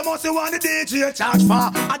murder? You must want the DJ charge for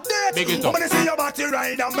a date. Big it up. When you see your body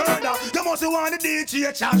ride and murder, you must want the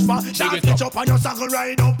DJ charge for. Shot pitch up on your saddle,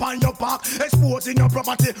 ride up on your back, exposing your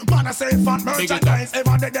property. Man, I say fat merchandise.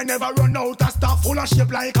 Ever they never run out of stuff full of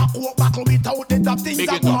shape like a coke buckle without the top things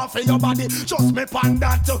that go off in your body. Just me pan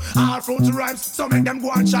that too. All fruit rhymes, so make them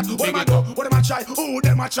go and chat. What them a do? What them a try? Who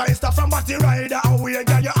them a try? Stuff from body rider away,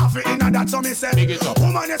 girl. You have it in that. So me say,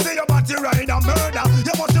 woman, you see your body ride and murder.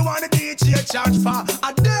 You must want the DJ charge for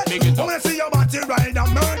a date. When you see your body ride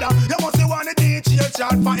and murder, you must want the DJ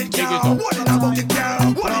charge for it. Girl, what in a bucket,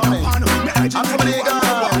 girl? What in a pan? Me I just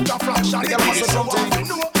want to flash and get me something.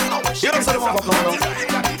 You don't say what come on.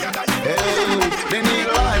 Hey, they need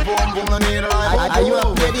a life, boom, boom, they need a life. Are you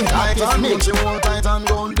up ready? Titan, boom, she want Titan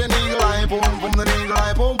gold. They need a life, boom, boom, they need a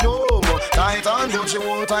life, boom, boom. Titan gold, she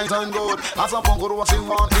want Titan gold. As a punk, what she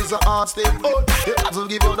want is a hard step out. You have to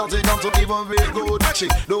give her that, you have to give her very good. She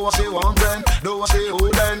do what she want then, do what she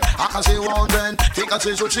hold then. I can she want then. Think and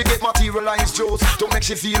she should she get materialized jokes to make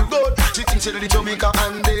she feel good. She thinks she the Jamaica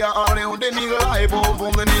and they are all around. They need a life, boom,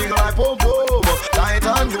 boom, they need a life, boom, boom.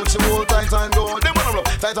 Titan gold, she want Titan gold. They wanna love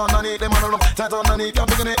Titan on it, they wanna love Titan on it. Can't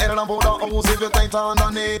begin it, and I'm about to house if you're Titan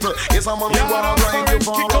on it. Yes, I'm on the wall, grind you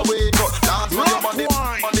far away. Dance with your body,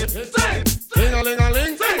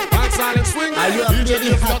 Ling-a-ling-a-ling, and silent swing. Are you up to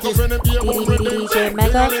the hottest DJ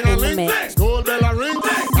Mega in the mix? Gold bell a ring, I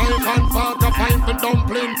can't fall to find the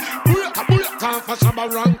dumpling. Can't for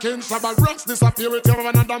Shabba ranking, Shabba rocks disappear with you of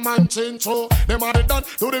another man change. So them are the done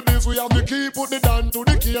to the biz, we have the key, put the down to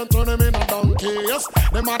the key and turn them in a donkey. Yes,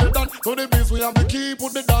 them are the done to the biz, we have the key,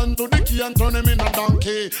 put the down to the key and turn them in a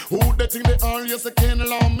donkey. Who they think they are? Yes, they can't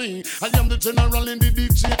allow me. I am the general in the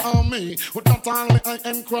DJ army. With not only I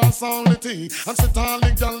am cross all the T. And sit all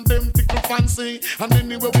the gal them tickle fancy. And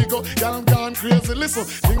anywhere we go, gal gone crazy. Listen,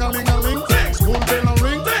 ding-a-ling-a-ling, school bell a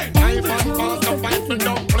ring.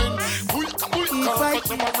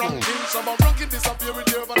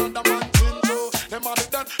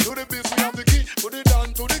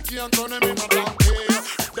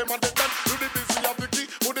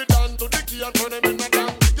 and turn them in a damn.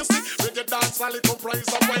 You see, reggae dance all it comprise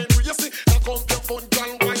of wine. You see, now come your fun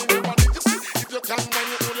girl wine your body. You see, if you can wine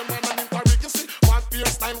you hold your man and interrig. You see, one peer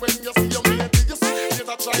style when you see your mate. You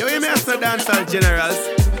see, yo, you Mr. Dancehall Generals.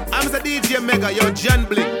 I'm the DJ Mega, yo, John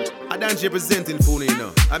Blink. I dance representing Pune, you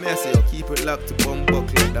know. I'm here say, yo, keep it locked to Bum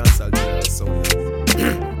Buckler Dancehall Generals. So,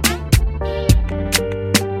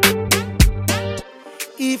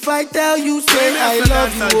 if I tell you, say I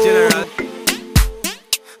love you, oh.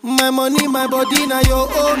 My money, my body, now your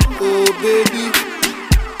own, oh baby.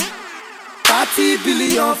 30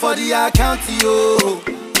 billion for the account, yo.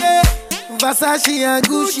 Yeah. Versace and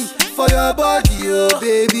Gucci for your body, oh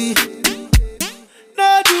baby.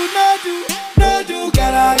 No do,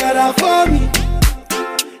 gotta for me.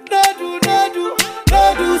 No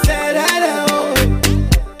do, say that, oh.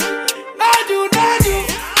 No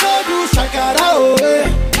do, shakara, oh.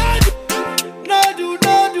 No do,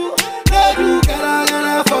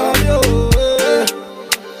 gotta for me, oh.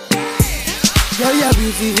 Girl, you're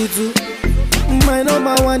beautiful too. My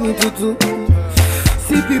number one in tutu.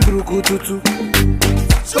 CP Bruku tutu.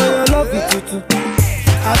 So you love it tutu.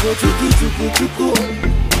 I go chuku.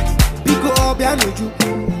 Pico up ya nuju.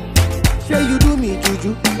 Say you do me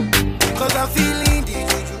juju. Cause I'm feeling the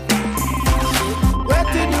juju. What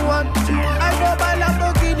do you want? I go buy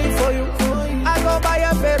Lamborghini for you. I go buy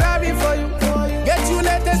a Ferrari for you. Get you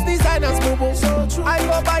latest designers, boo. I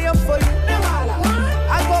go buy them for you.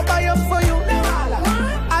 I go buy them for you.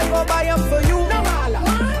 I go buy them for you.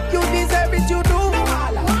 You deserve it, you do.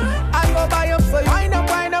 I go buy them for you.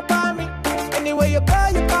 Wine up on me. Anyway you go,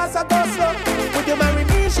 you pass, I go slow. Would you marry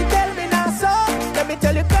me? She tell me now so. Let me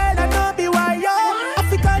tell you, girl, I know be why yo.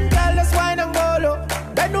 African girl, let's wine and go low.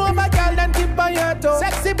 Bend over, girl, then tip on your toe.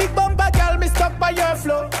 Sexy big bumper, girl, me stuck by your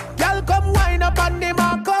flow. Girl, come wine up on the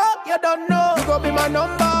marco. You don't know. You go be my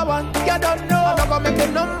number one. You don't know. I'm not gonna make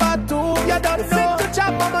it number two. You don't know. To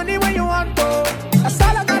chop my money when you want to. That's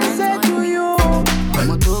all I gotta say to you. I'm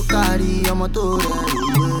a to carry, I'm a to carry.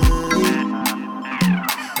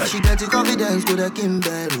 She get the confidence to the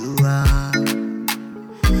Kimberly.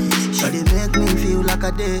 She dey make me feel like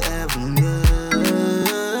a day heaven, yeah.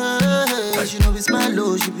 Cause she know it's my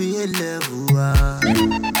low, she be a level.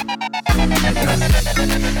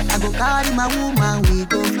 I go carry my woman, we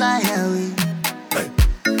go fly away.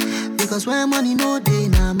 Because when money no day,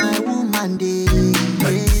 now my woman day.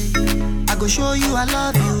 I go show you I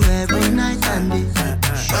love you every night and day.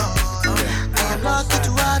 I am lucky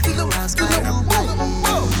to have you as my woman.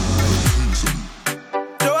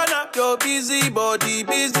 Joanna, your busy body,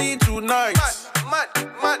 busy tonight.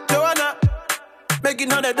 Mad. Joanna,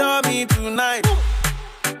 making all the dummy tonight.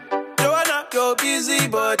 Joanna, your busy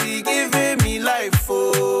body, giving me life,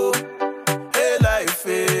 oh. Hey, life,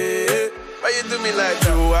 hey. Why you do me like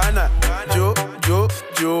Joanna?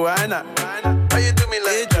 Joanna. Why you do me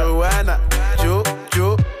like Joanna?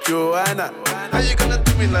 Joanna. How you gonna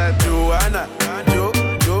do me like Joanna?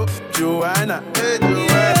 Joanna. Hey,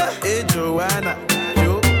 Joanna. Hey, Joanna.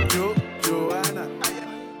 Joanna.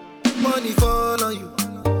 Money fall on you.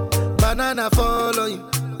 Banana fall on you.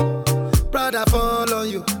 Prada fall on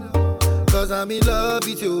you. Cause I'm in love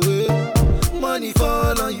with you. Money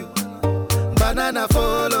fall on you. Banana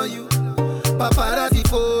fall on you. Paparazzi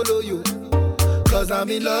follow you. Cause I'm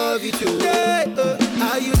in love with you. Yeah,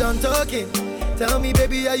 are you done talking? Tell me,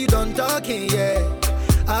 baby, are you done talking? Yeah.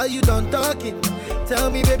 Are you done talking? Tell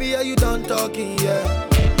me, baby, are you done talking? Yeah.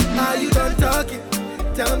 Are you done talking?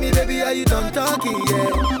 Tell me, baby, are you done talking?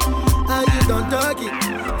 Yeah. Are you done talking?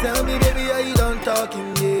 Tell me, baby, are you done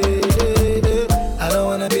talking? Yeah. I don't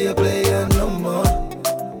wanna be a player no more.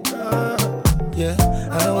 Yeah.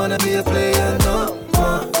 I don't wanna be a player no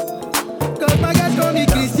more. Cause my guys call me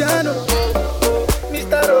Cristiano,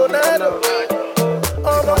 Mr. Ronaldo,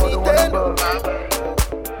 oh my Nintendo.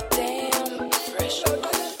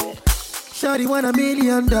 Shawty want $1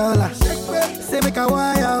 million. Say make a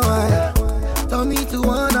wire. Tell me to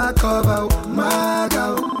wanna cover my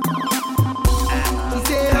girl. He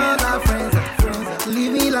say all my friends,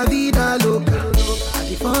 leave me la vida loca.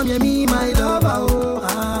 I found me my lover.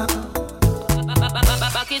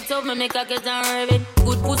 Back it up, me make a get and rev it.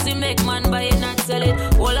 Good pussy make man buy it and sell it.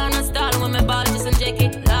 Hold on a stall when me ball just and check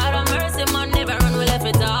it. Lord of mercy, man, never run, we left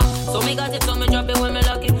it off. So me got it, so me drop it when me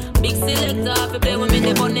lock it. Big selector, if you play with me,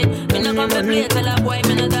 they on it. Me no come to play, tell a boy,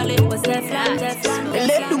 me no dolly. What's that flat?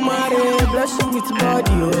 Let the money bless you with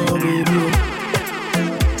body, oh baby.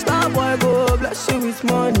 Star boy go bless you with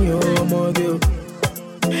money, oh my girl.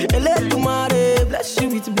 Let the money bless you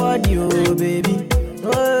with body, oh baby.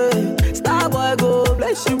 Hey. Star boy go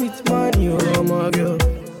bless you with money, oh my girl.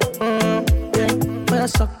 Yeah. wanna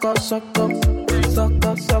suck up,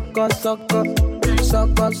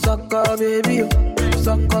 baby.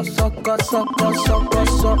 Suck up.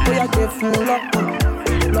 Oh, yeah, give me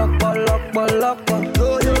lock up.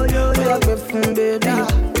 Oh, yeah, give me, baby.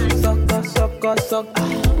 Suck.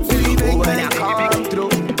 When I come through,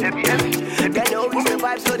 they know we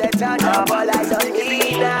survive, so they turn up all eyes on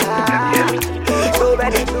me now. So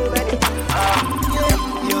ready.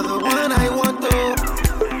 You're the one I want, though.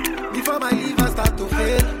 Before my liver start to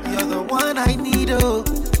fail, you're the one I need, oh.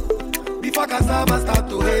 Before cassava start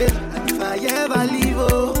to hail, and if I ever leave,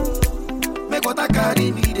 oh, make what I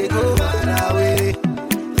carry me, they go far away.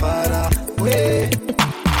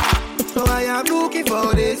 So I am looking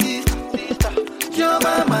for the sister. You're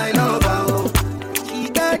my lover, oh. She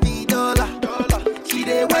got the dollar. She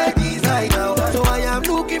dey wear designer. So I am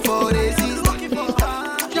looking for the sister.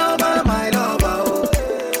 You're my lover, oh.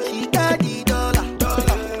 She got the dollar.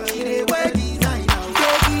 She dey wear designer. So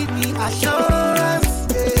give me assurance,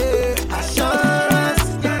 assurance.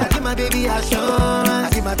 I give my baby assurance. I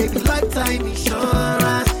give my baby lifetime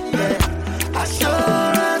insurance, yeah.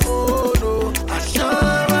 Assurance, oh no,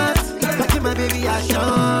 assurance. I give my baby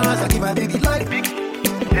assurance. I give my baby life.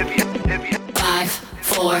 5,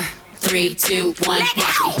 4, 3, 2, 1.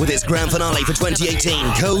 With its grand finale for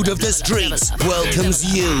 2018, Code of the Streets welcomes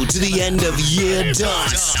you to the end of year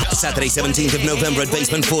dance. Saturday 17th of November at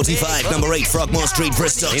Basement 45, number 8 Frogmore Street,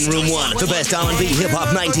 Bristol. In room 1, the best R&B, hip-hop,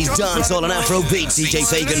 90s, dancehall and Afro beats. DJ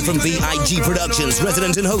Fagan from VIG Productions,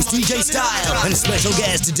 resident and host DJ Style, and special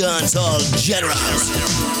guest dancehall Generals.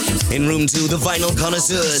 In room 2, the vinyl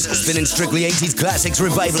connoisseurs, spinning strictly 80s classics,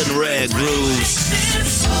 revival and rare grooves.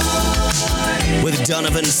 With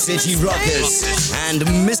Donovan City Rockers and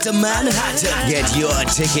Mr. Manhattan. Get your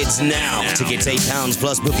tickets now. Tickets £8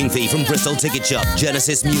 plus booking fee from Bristol Ticket Shop,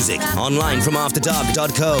 Genesis Music, online from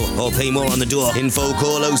afterdark.co, or pay more on the door. Info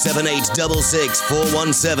call 078 66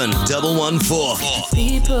 417 114.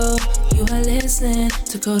 People, you are listening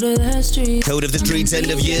to Code of the Streets. Code of the Streets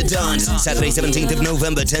end of year dance. Saturday 17th of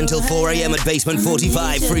November, 10 till 4 a.m. at Basement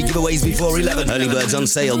 45. Free giveaways before 11. Early birds on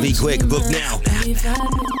sale. Be quick. Book now.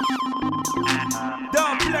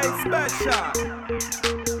 Don't play special.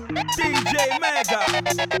 DJ Mega.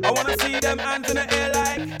 I wanna see them hands in the air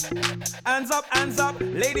like hands up.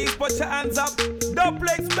 Ladies, put your hands up. Don't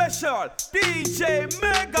play special. DJ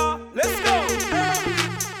Mega. Let's go.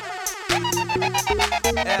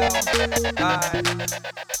 L-I-T-N-A-K.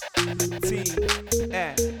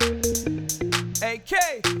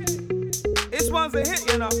 This one's a hit,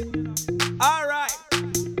 you know. Alright.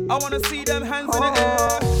 I wanna see them hands in the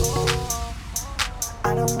air.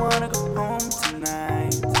 I don't wanna go home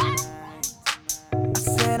tonight. I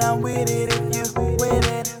said I'm with it if you with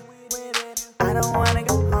it. I don't wanna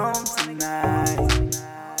go home tonight.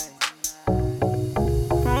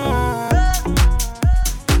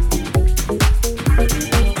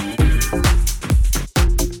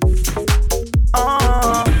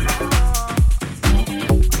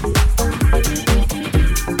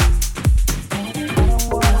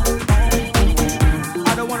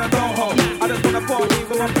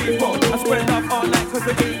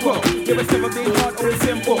 Give us never been hard or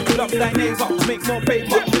simple. Love thy neighbor, make more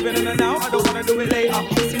paper. Living in the now, I don't wanna do it later.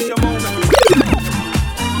 This is your moment.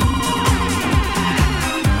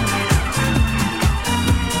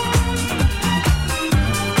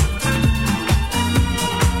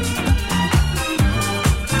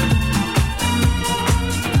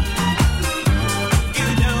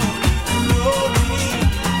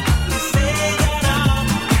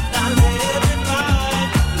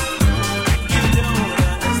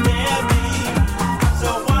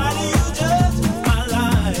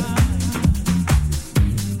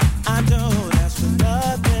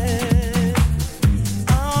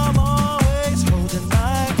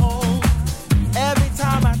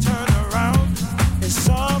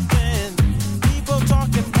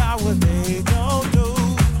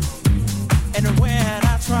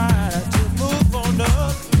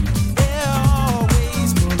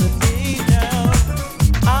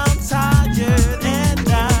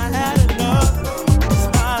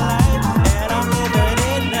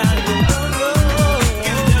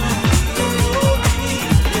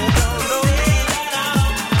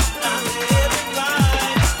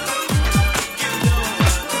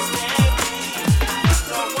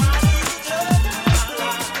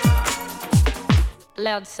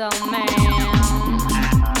 Loud soul man,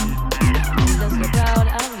 just so proud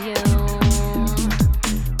of you.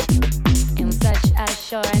 In such a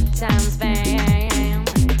short time span,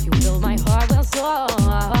 you fill my heart with soul.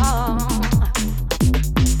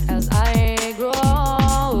 As I grow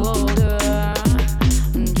older,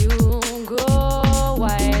 you grow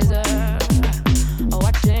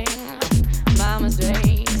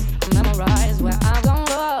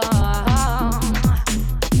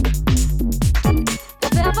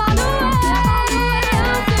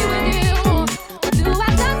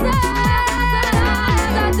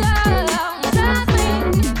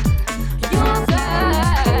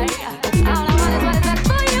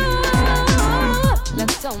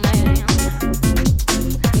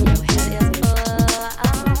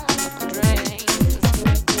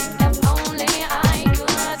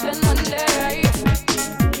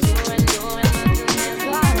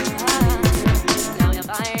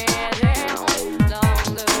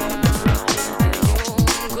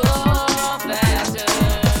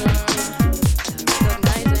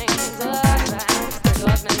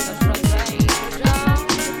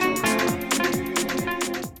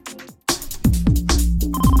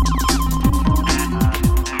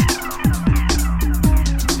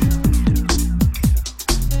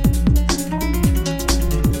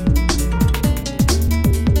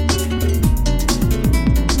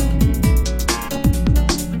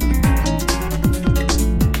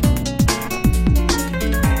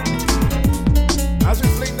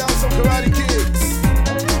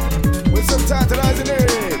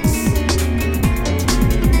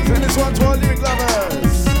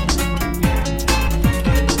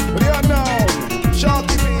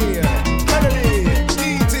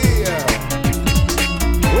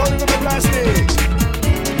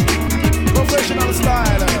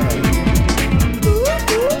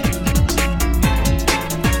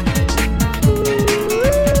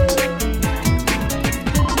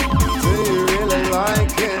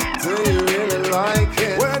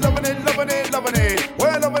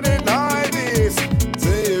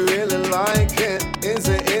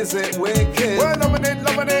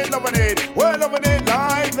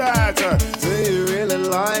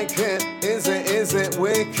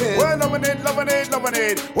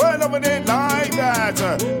like that.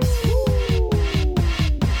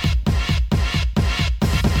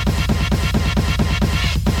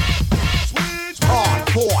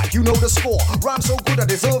 Boy, you know the score. Rhyme so good I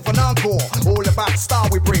deserve an encore. All about the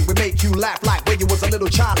style we bring. We make you laugh like when you was a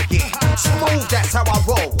little child again. Smooth, that's how I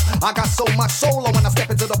roll. I got so much soul when I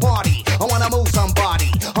step into the party. I wanna move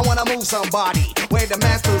somebody. I wanna move somebody. We're the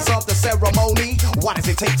masters of the ceremony. What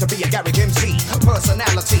does it take to be a garage MC?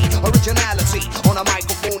 Personality, originality. On a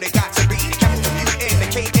microphone, it got to be the capital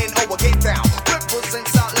U-N-K-N-O. Get down. Represent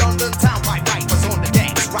South London town. Right, was on the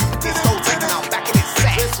dance. Rock the disco, take it out back in his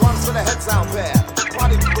set. This one's for the heads out there.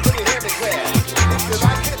 Party people, let me hear me clear. If you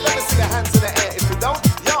like it, let me see the hands in the air. If you don't,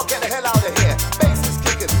 y'all get the hell out of here. Bass is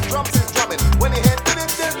kicking, drums is drumming. When you hear it,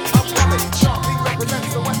 I'm coming. Sharpie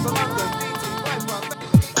represents the West of London.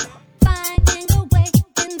 Finding a way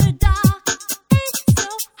in the dark ain't so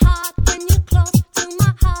hard when you're close to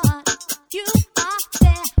my heart. You are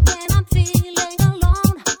there when I'm feeling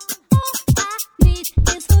alone. All I need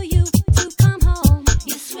is for you to come home.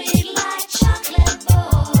 You're sweet like chocolate,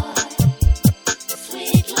 boy.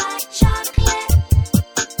 Sweet like chocolate,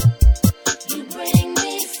 you bring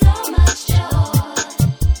me so much joy.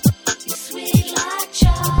 You're sweet like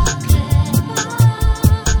chocolate,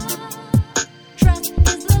 trust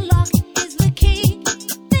is the lock, is the key.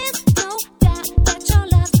 There's no doubt that your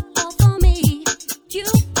love's all for me. You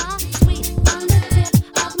are sweet on the tip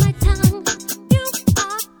of my tongue. You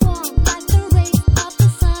are warm like the rays of the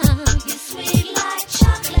sun. You're sweet like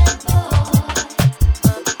chocolate, boy.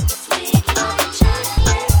 Sweet like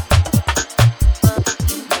chocolate.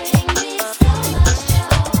 You bring me so much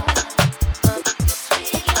joy.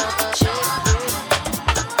 Sweet like chocolate.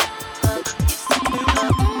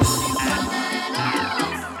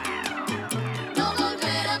 No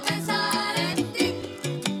volver a pensar en ti.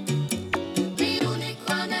 Mi único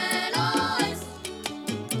anhelo es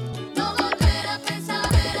no volver a pensar,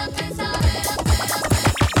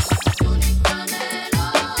 Mi único anhelo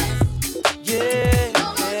es Yeah, no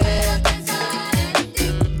volver a pensar en ti.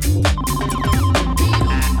 Mi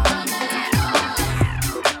único anhelo es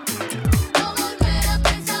no volver a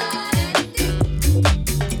pensar en ti.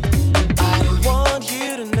 I want you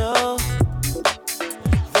to know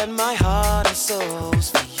that my heart and soul's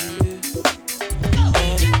for you.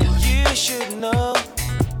 And you should know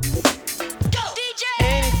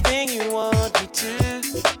anything you want me to.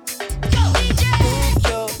 Move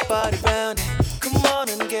your body round it. Come on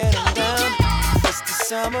and get on down. It's the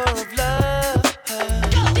summer of love.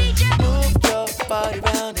 Move your body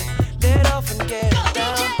round it. Let off and get on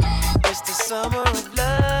down. It's the summer of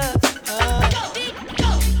love.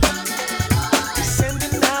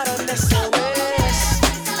 Sending out an SOS.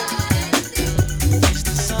 It's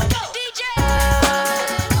the summer.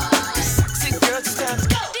 Sexy girls, it's time to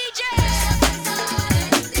go.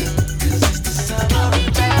 'Cause it's the summer of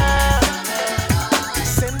love.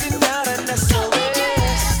 Sending out an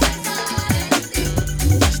SOS.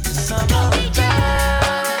 It's the summer of love.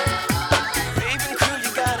 Raven crew,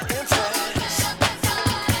 you gotta impress.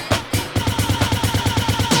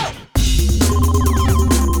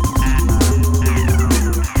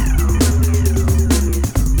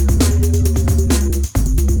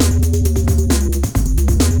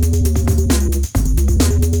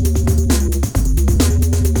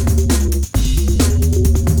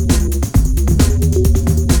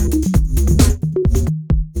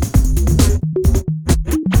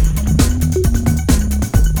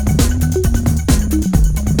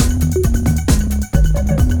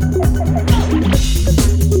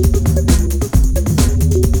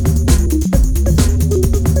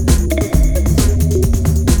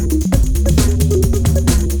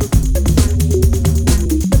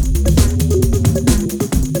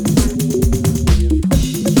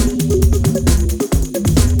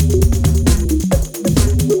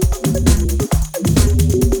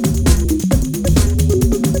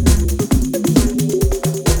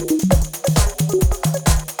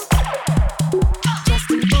 Just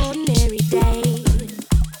an ordinary day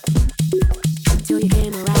till you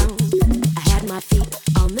came around. I had my feet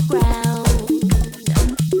on the ground.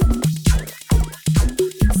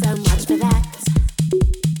 So much for that.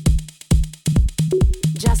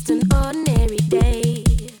 Just an ordinary day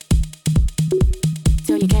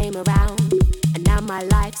till you came around, and now my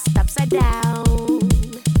life's upside down.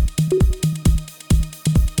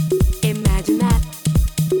 Imagine that.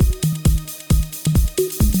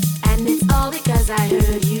 And it's all because I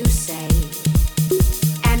heard you say.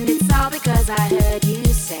 And it's all because I heard you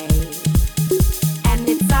say. And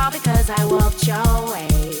it's all because I walked your way.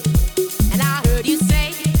 And I heard you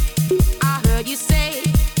say, I heard you say,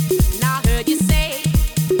 and I heard you say,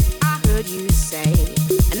 I heard you say,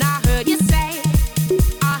 and I heard you say.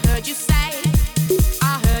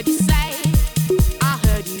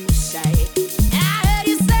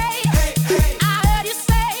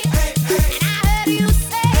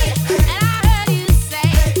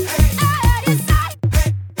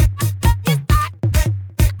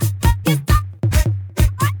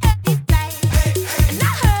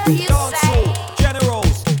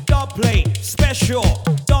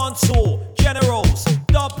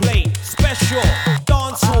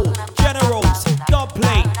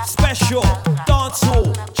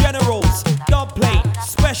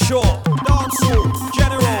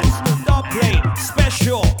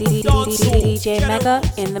 Mega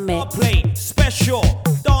in the mix. Play special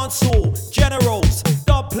dancehall generals.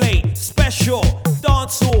 Dub play special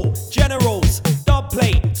dancehall generals. Dub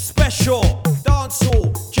play special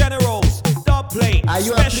dancehall generals. Dub play special. Are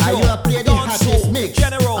you play the hottest mix?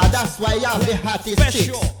 Generals. That's why you have the hottest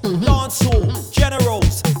special chicks. Dancehall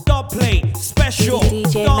generals. Dub play special.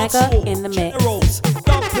 DJ Mega in the mix. Generals.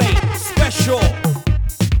 Dub play special.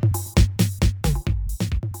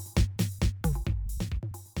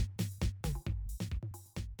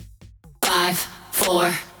 Five, 4,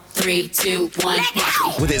 3, 2, 1.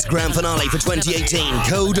 With its grand finale for 2018,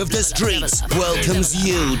 Code of the Streets welcomes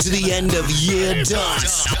you to the end of year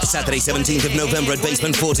dance. Saturday 17th of November at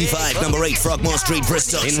Basement 45, number 8 Frogmore Street,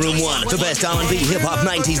 Bristol. In room 1, the best R&B, hip-hop,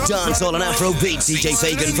 90s, dancehall and Afro beats. DJ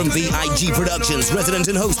Fagan from VIG Productions, resident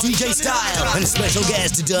and host DJ Style, and special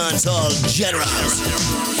guest Dancehall Generals.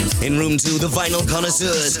 In room 2, the vinyl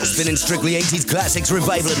connoisseurs, spinning strictly 80s classics,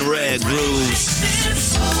 revival and rare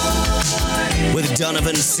grooves. With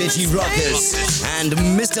Donovan City Rockers and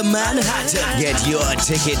Mr. Manhattan. Get your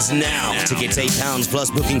tickets now. Tickets £8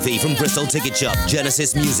 plus booking fee from Bristol Ticket Shop,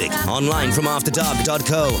 Genesis Music, online from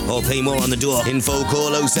afterdark.co, or pay more on the door. Info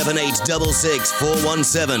call 078 66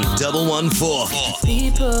 417 114.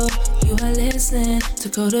 People, you are listening to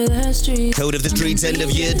Code of the Streets. Code of the Streets end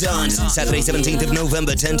of year dance. Saturday 17th of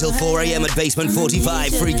November, 10 till 4 a.m. at Basement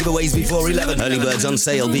 45. Free giveaways before 11. Early birds on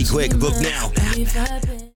sale. Be quick. Book now.